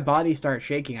 once my body starts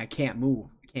shaking, I can't move.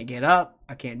 I can't get up.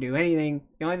 I can't do anything.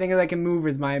 The only thing that I can move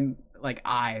is my, like,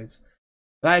 eyes.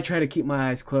 But I try to keep my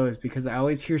eyes closed because I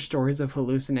always hear stories of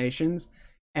hallucinations,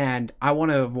 and I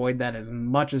want to avoid that as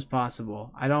much as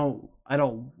possible.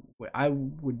 I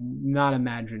would not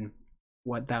imagine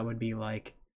what that would be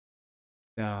like.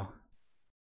 So,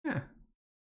 yeah.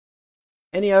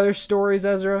 Any other stories,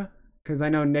 Ezra? Because I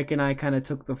know Nick and I kind of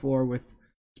took the floor with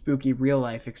spooky real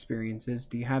life experiences.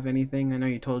 Do you have anything? I know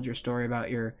you told your story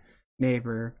about your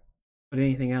neighbor, but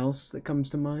anything else that comes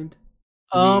to mind?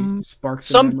 Sparks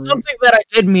something that I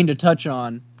did mean to touch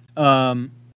on.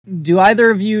 Do either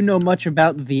of you know much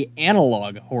about the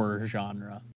analog horror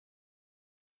genre?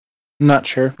 Not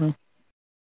sure.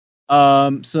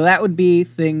 So that would be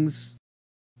things.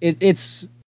 It's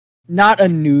not a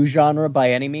new genre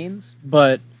by any means,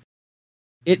 but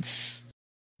it's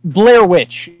Blair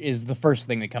Witch is the first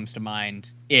thing that comes to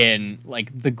mind in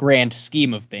like the grand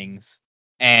scheme of things,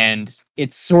 and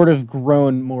it's sort of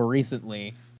grown more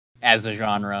recently as a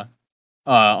genre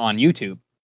on YouTube.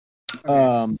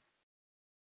 Okay.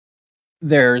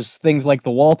 There's things like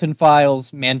the Walton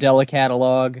Files, Mandela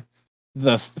Catalog,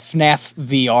 the FNAF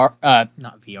VR,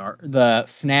 not VR, the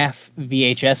FNAF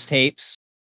VHS tapes.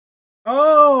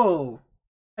 Oh,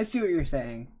 I see what you're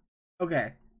saying.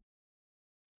 Okay.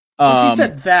 Once you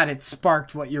said that, it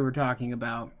sparked what you were talking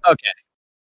about. Okay.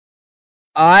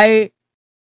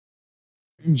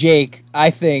 Jake, I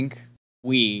think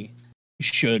we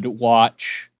should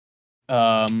watch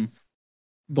the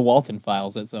Walton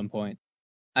Files at some point.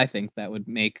 I think that would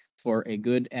make for a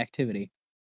good activity.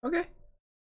 Okay.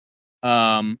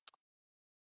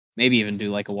 Maybe even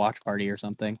do like a watch party or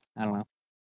something. I don't know.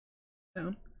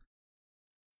 Yeah.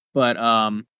 But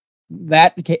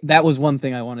that was one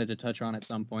thing I wanted to touch on at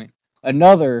some point.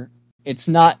 Another, it's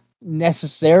not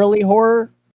necessarily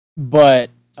horror,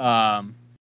 but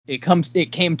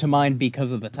it came to mind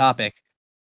because of the topic.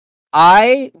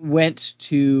 I went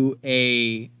to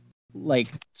a like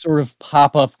sort of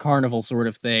pop-up carnival sort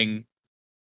of thing,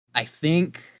 I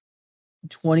think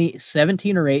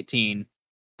 2017 or 18,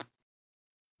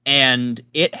 and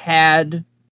it had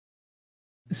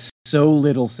so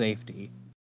little safety.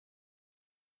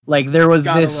 Like there was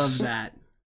this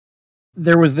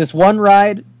one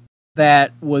ride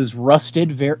that was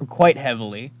rusted quite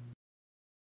heavily,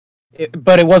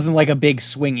 but it wasn't like a big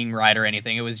swinging ride or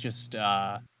anything. It was just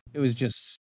a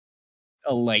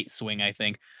light swing, I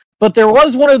think. But there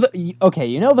was one of the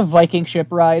the Viking ship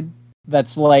ride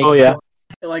that's like it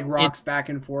like rocks back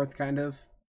and forth kind of.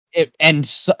 And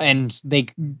they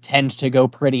tend to go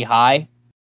pretty high.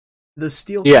 The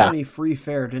Steel County Free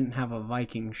Fair didn't have a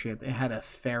Viking ship; it had a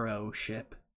Pharaoh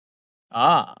ship.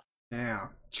 Ah, yeah,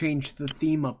 changed the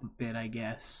theme up a bit, I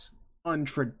guess.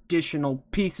 Untraditional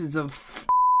pieces of.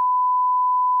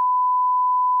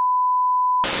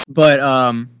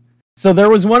 But so there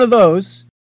was one of those.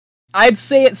 I'd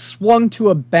say it swung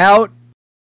to about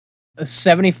a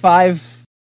 75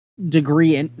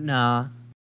 degree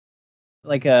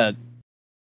like a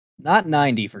not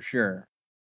 90 for sure.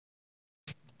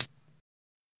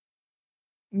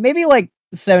 Maybe like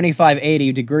 75,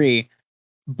 80 degree.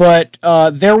 But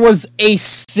there was a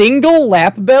single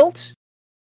lap belt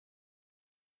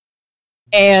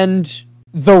and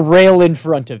the rail in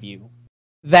front of you.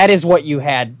 That is what you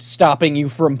had, stopping you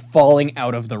from falling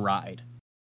out of the ride.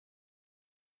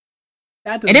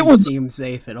 That doesn't seem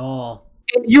safe at all.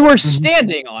 You were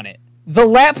standing on it. The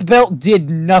lap belt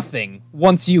did nothing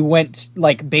once you went,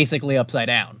 like, basically upside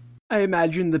down. I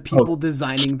imagine the people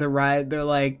designing the ride, they're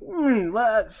like,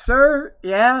 sir,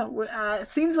 yeah, it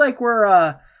seems like we're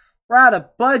out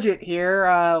of budget here.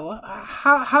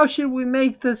 How should we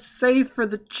make this safe for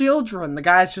the children? The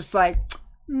guy's just like,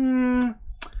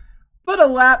 put a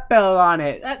lap belt on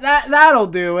it. That'll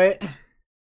do it.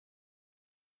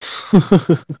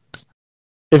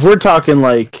 If we're talking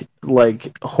like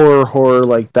horror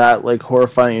like that, like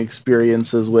horrifying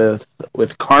experiences with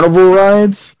carnival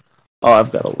rides, oh,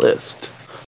 I've got a list.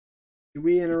 Did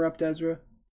we interrupt Ezra?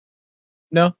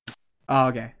 No. Oh,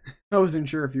 okay. I wasn't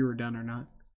sure if you were done or not.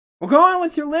 Well, go on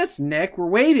with your list, Nick. We're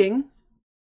waiting.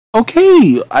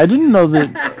 Okay, I didn't know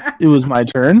that it was my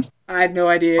turn. I had no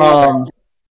idea.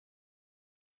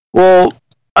 Well,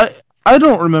 I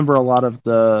don't remember a lot of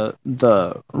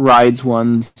the rides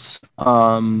ones,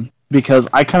 because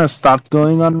I kind of stopped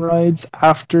going on rides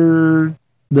after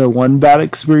the one bad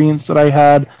experience that I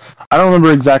had. I don't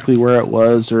remember exactly where it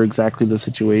was or exactly the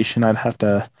situation. I'd have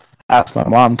to ask my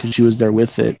mom because she was there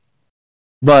with it.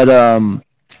 But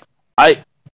I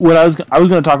I was going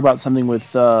to talk about something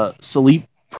with sleep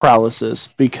paralysis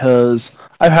because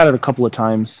I've had it a couple of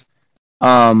times.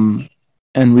 Um,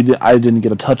 and I didn't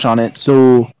get a touch on it.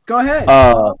 So Go ahead.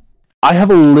 I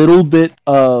have a little bit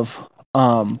of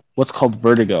what's called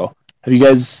vertigo. Have you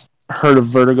guys heard of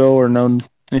vertigo or known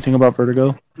anything about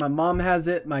vertigo? My mom has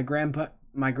it. My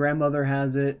grandmother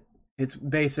has it. It's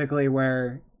basically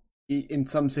where, in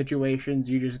some situations,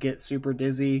 you just get super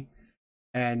dizzy,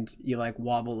 and you like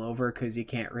wobble over because you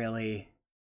can't really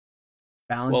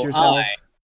balance yourself.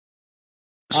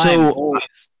 I'm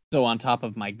always so on top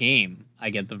of my game. I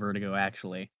get the vertigo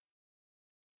actually.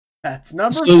 That's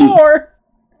number 4.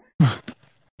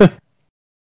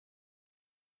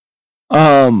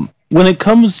 When it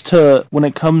comes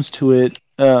to it,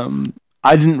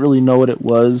 I didn't really know what it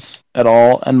was at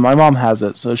all, and my mom has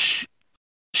it, so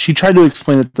she tried to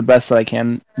explain it the best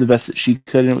that she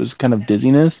could, and it was kind of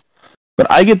dizziness. But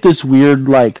I get this weird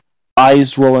like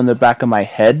eyes roll in the back of my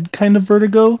head kind of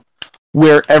vertigo,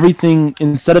 where everything,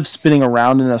 instead of spinning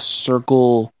around in a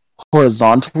circle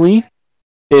horizontally,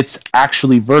 it's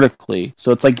actually vertically.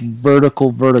 So it's like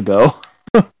vertical vertigo.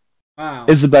 Wow.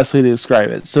 Is the best way to describe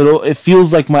it. So it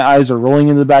feels like my eyes are rolling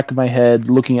in the back of my head,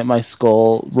 looking at my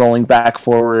skull, rolling back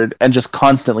forward, and just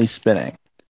constantly spinning.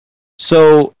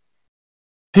 So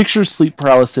picture sleep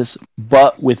paralysis,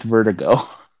 but with vertigo.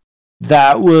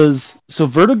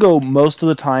 Vertigo most of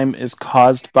the time is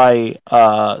caused by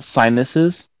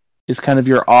sinuses. Is kind of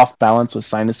your off balance with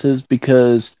sinuses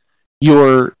because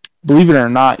believe it or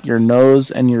not, your nose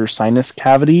and your sinus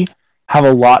cavity have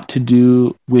a lot to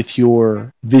do with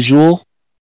your visual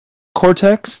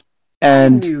cortex,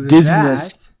 and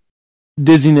dizziness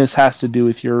has to do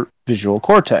with your visual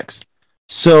cortex.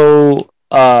 So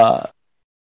it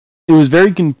was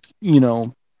very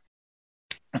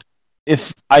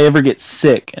if I ever get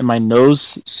sick and my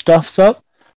nose stuffs up,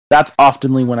 that's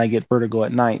oftenly when I get vertigo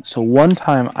at night. So one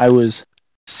time I was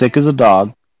sick as a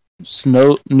dog,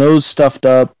 nose stuffed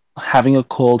up, having a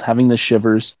cold, having the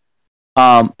shivers.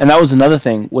 And that was another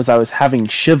thing, was I was having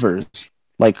shivers,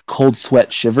 like cold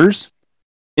sweat shivers,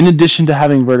 in addition to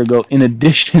having vertigo, in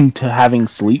addition to having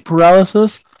sleep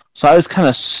paralysis. So I was kind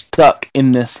of stuck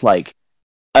in this like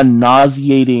a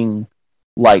nauseating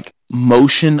like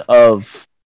motion of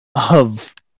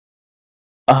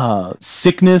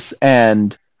sickness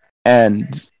and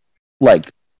like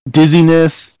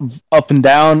dizziness up and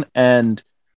down, and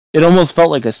it almost felt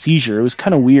like a seizure. It was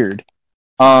kind of weird.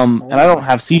 And I don't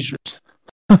have seizures.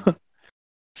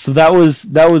 So that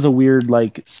was a weird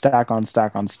like stack on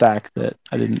stack on stack that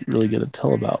I didn't really get to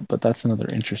tell about, but that's another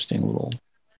interesting little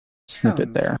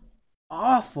snippet there.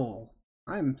 Awful.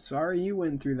 I'm sorry you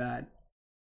went through that.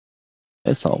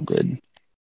 It's all good.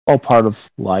 All part of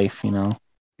life, you know.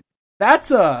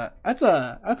 That's a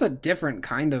different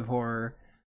kind of horror.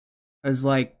 As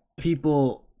like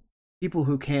people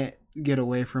who can't get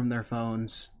away from their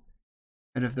phones,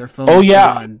 and if their phone's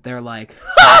gone, they're like,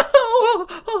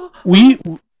 we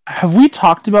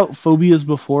talked about phobias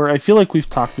before? I feel like we've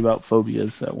talked about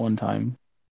phobias at one time.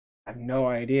 I have no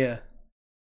idea.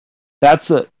 That's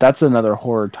another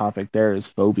horror topic. There is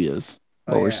phobias,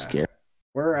 but we're scared.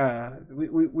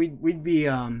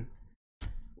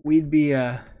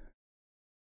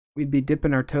 We'd be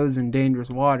dipping our toes in dangerous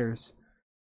waters,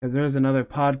 because there's another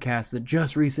podcast that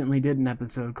just recently did an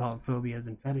episode called Phobias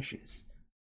and Fetishes.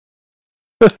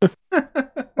 Well,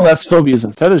 that's Phobias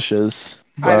and Fetishes.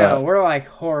 But I know, we're like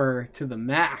horror to the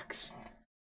max.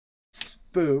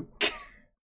 Spook.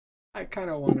 I kind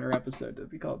of want our episode to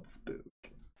be called Spook.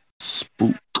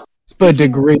 Spook.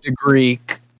 Degree.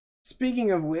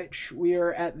 Speaking of which, we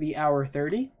are at the hour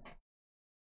 30.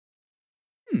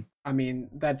 I mean,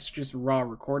 that's just raw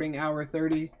recording hour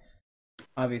 30.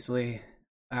 Obviously,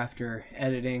 after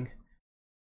editing,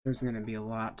 there's going to be a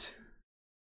lot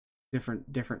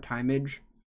different timeage.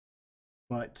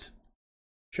 But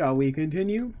shall we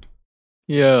continue?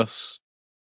 Yes.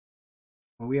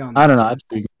 Are we on? I don't know. I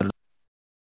think we can cut it.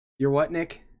 You're what,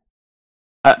 Nick?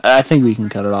 I think we can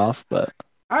cut it off, but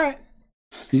all right.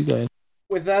 You guys.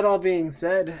 With that all being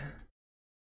said,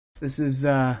 this has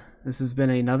been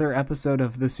another episode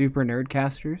of the Super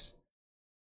Nerdcasters.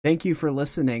 Thank you for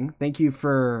listening. Thank you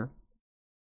for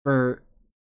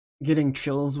getting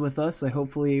chills with us.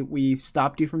 Hopefully we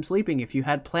stopped you from sleeping. If you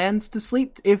had plans to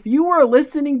sleep, if you were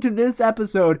listening to this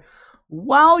episode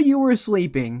while you were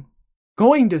sleeping,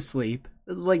 going to sleep,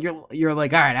 this is like you're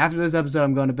like, all right, after this episode,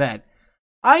 I'm going to bed.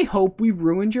 I hope we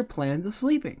ruined your plans of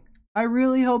sleeping. I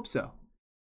really hope so.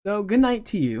 So good night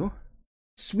to you.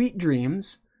 Sweet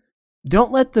dreams.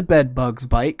 Don't let the bed bugs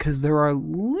bite, because there are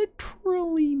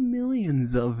literally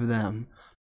millions of them.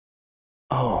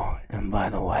 Oh, and by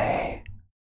the way,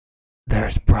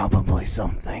 there's probably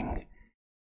something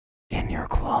in your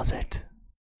closet.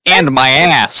 And my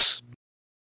ass.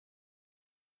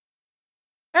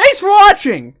 Thanks for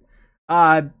watching!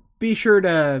 Be sure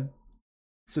to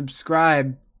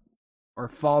subscribe or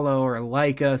follow or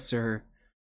like us or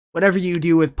whatever you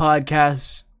do with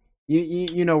podcasts.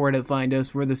 You know where to find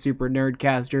us. We're the Super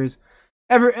Nerdcasters.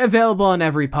 Available on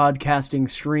every podcasting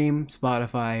stream.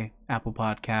 Spotify, Apple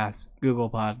Podcasts, Google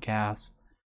Podcasts,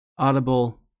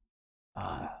 Audible,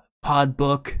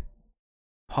 Podbook,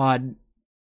 Podcasts.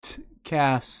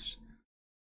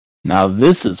 Now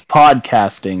this is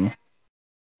podcasting.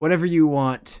 Whatever you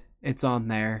want, it's on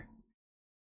there.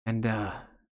 And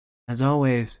as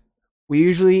always,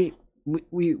 we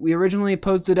originally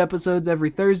posted episodes every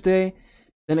Thursday.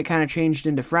 Then it kind of changed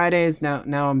into Fridays. Now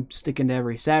I'm sticking to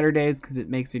every Saturdays because it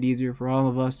makes it easier for all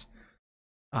of us.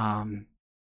 And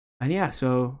yeah,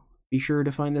 so be sure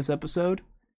to find this episode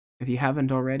if you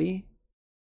haven't already.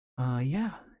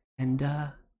 Yeah. And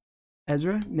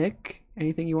Ezra, Nick,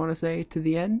 anything you want to say to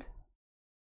the end?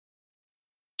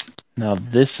 Now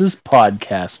this is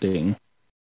podcasting.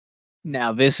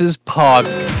 Now this is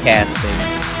podcasting.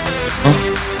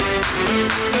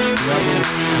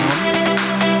 Rebels come.